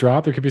drink and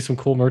drop. There could be some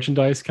cool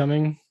merchandise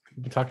coming.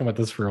 We've been talking about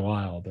this for a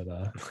while, but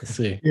let's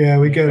see. Yeah,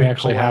 we got to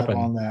actually happen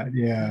on that.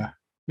 Yeah,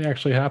 may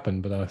actually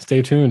happen, but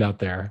stay tuned out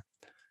there.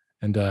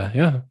 And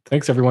yeah,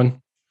 thanks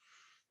everyone.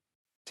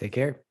 Take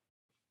care.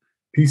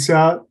 Peace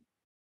out.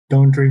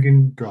 Don't drink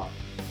and drop.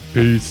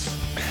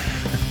 Peace.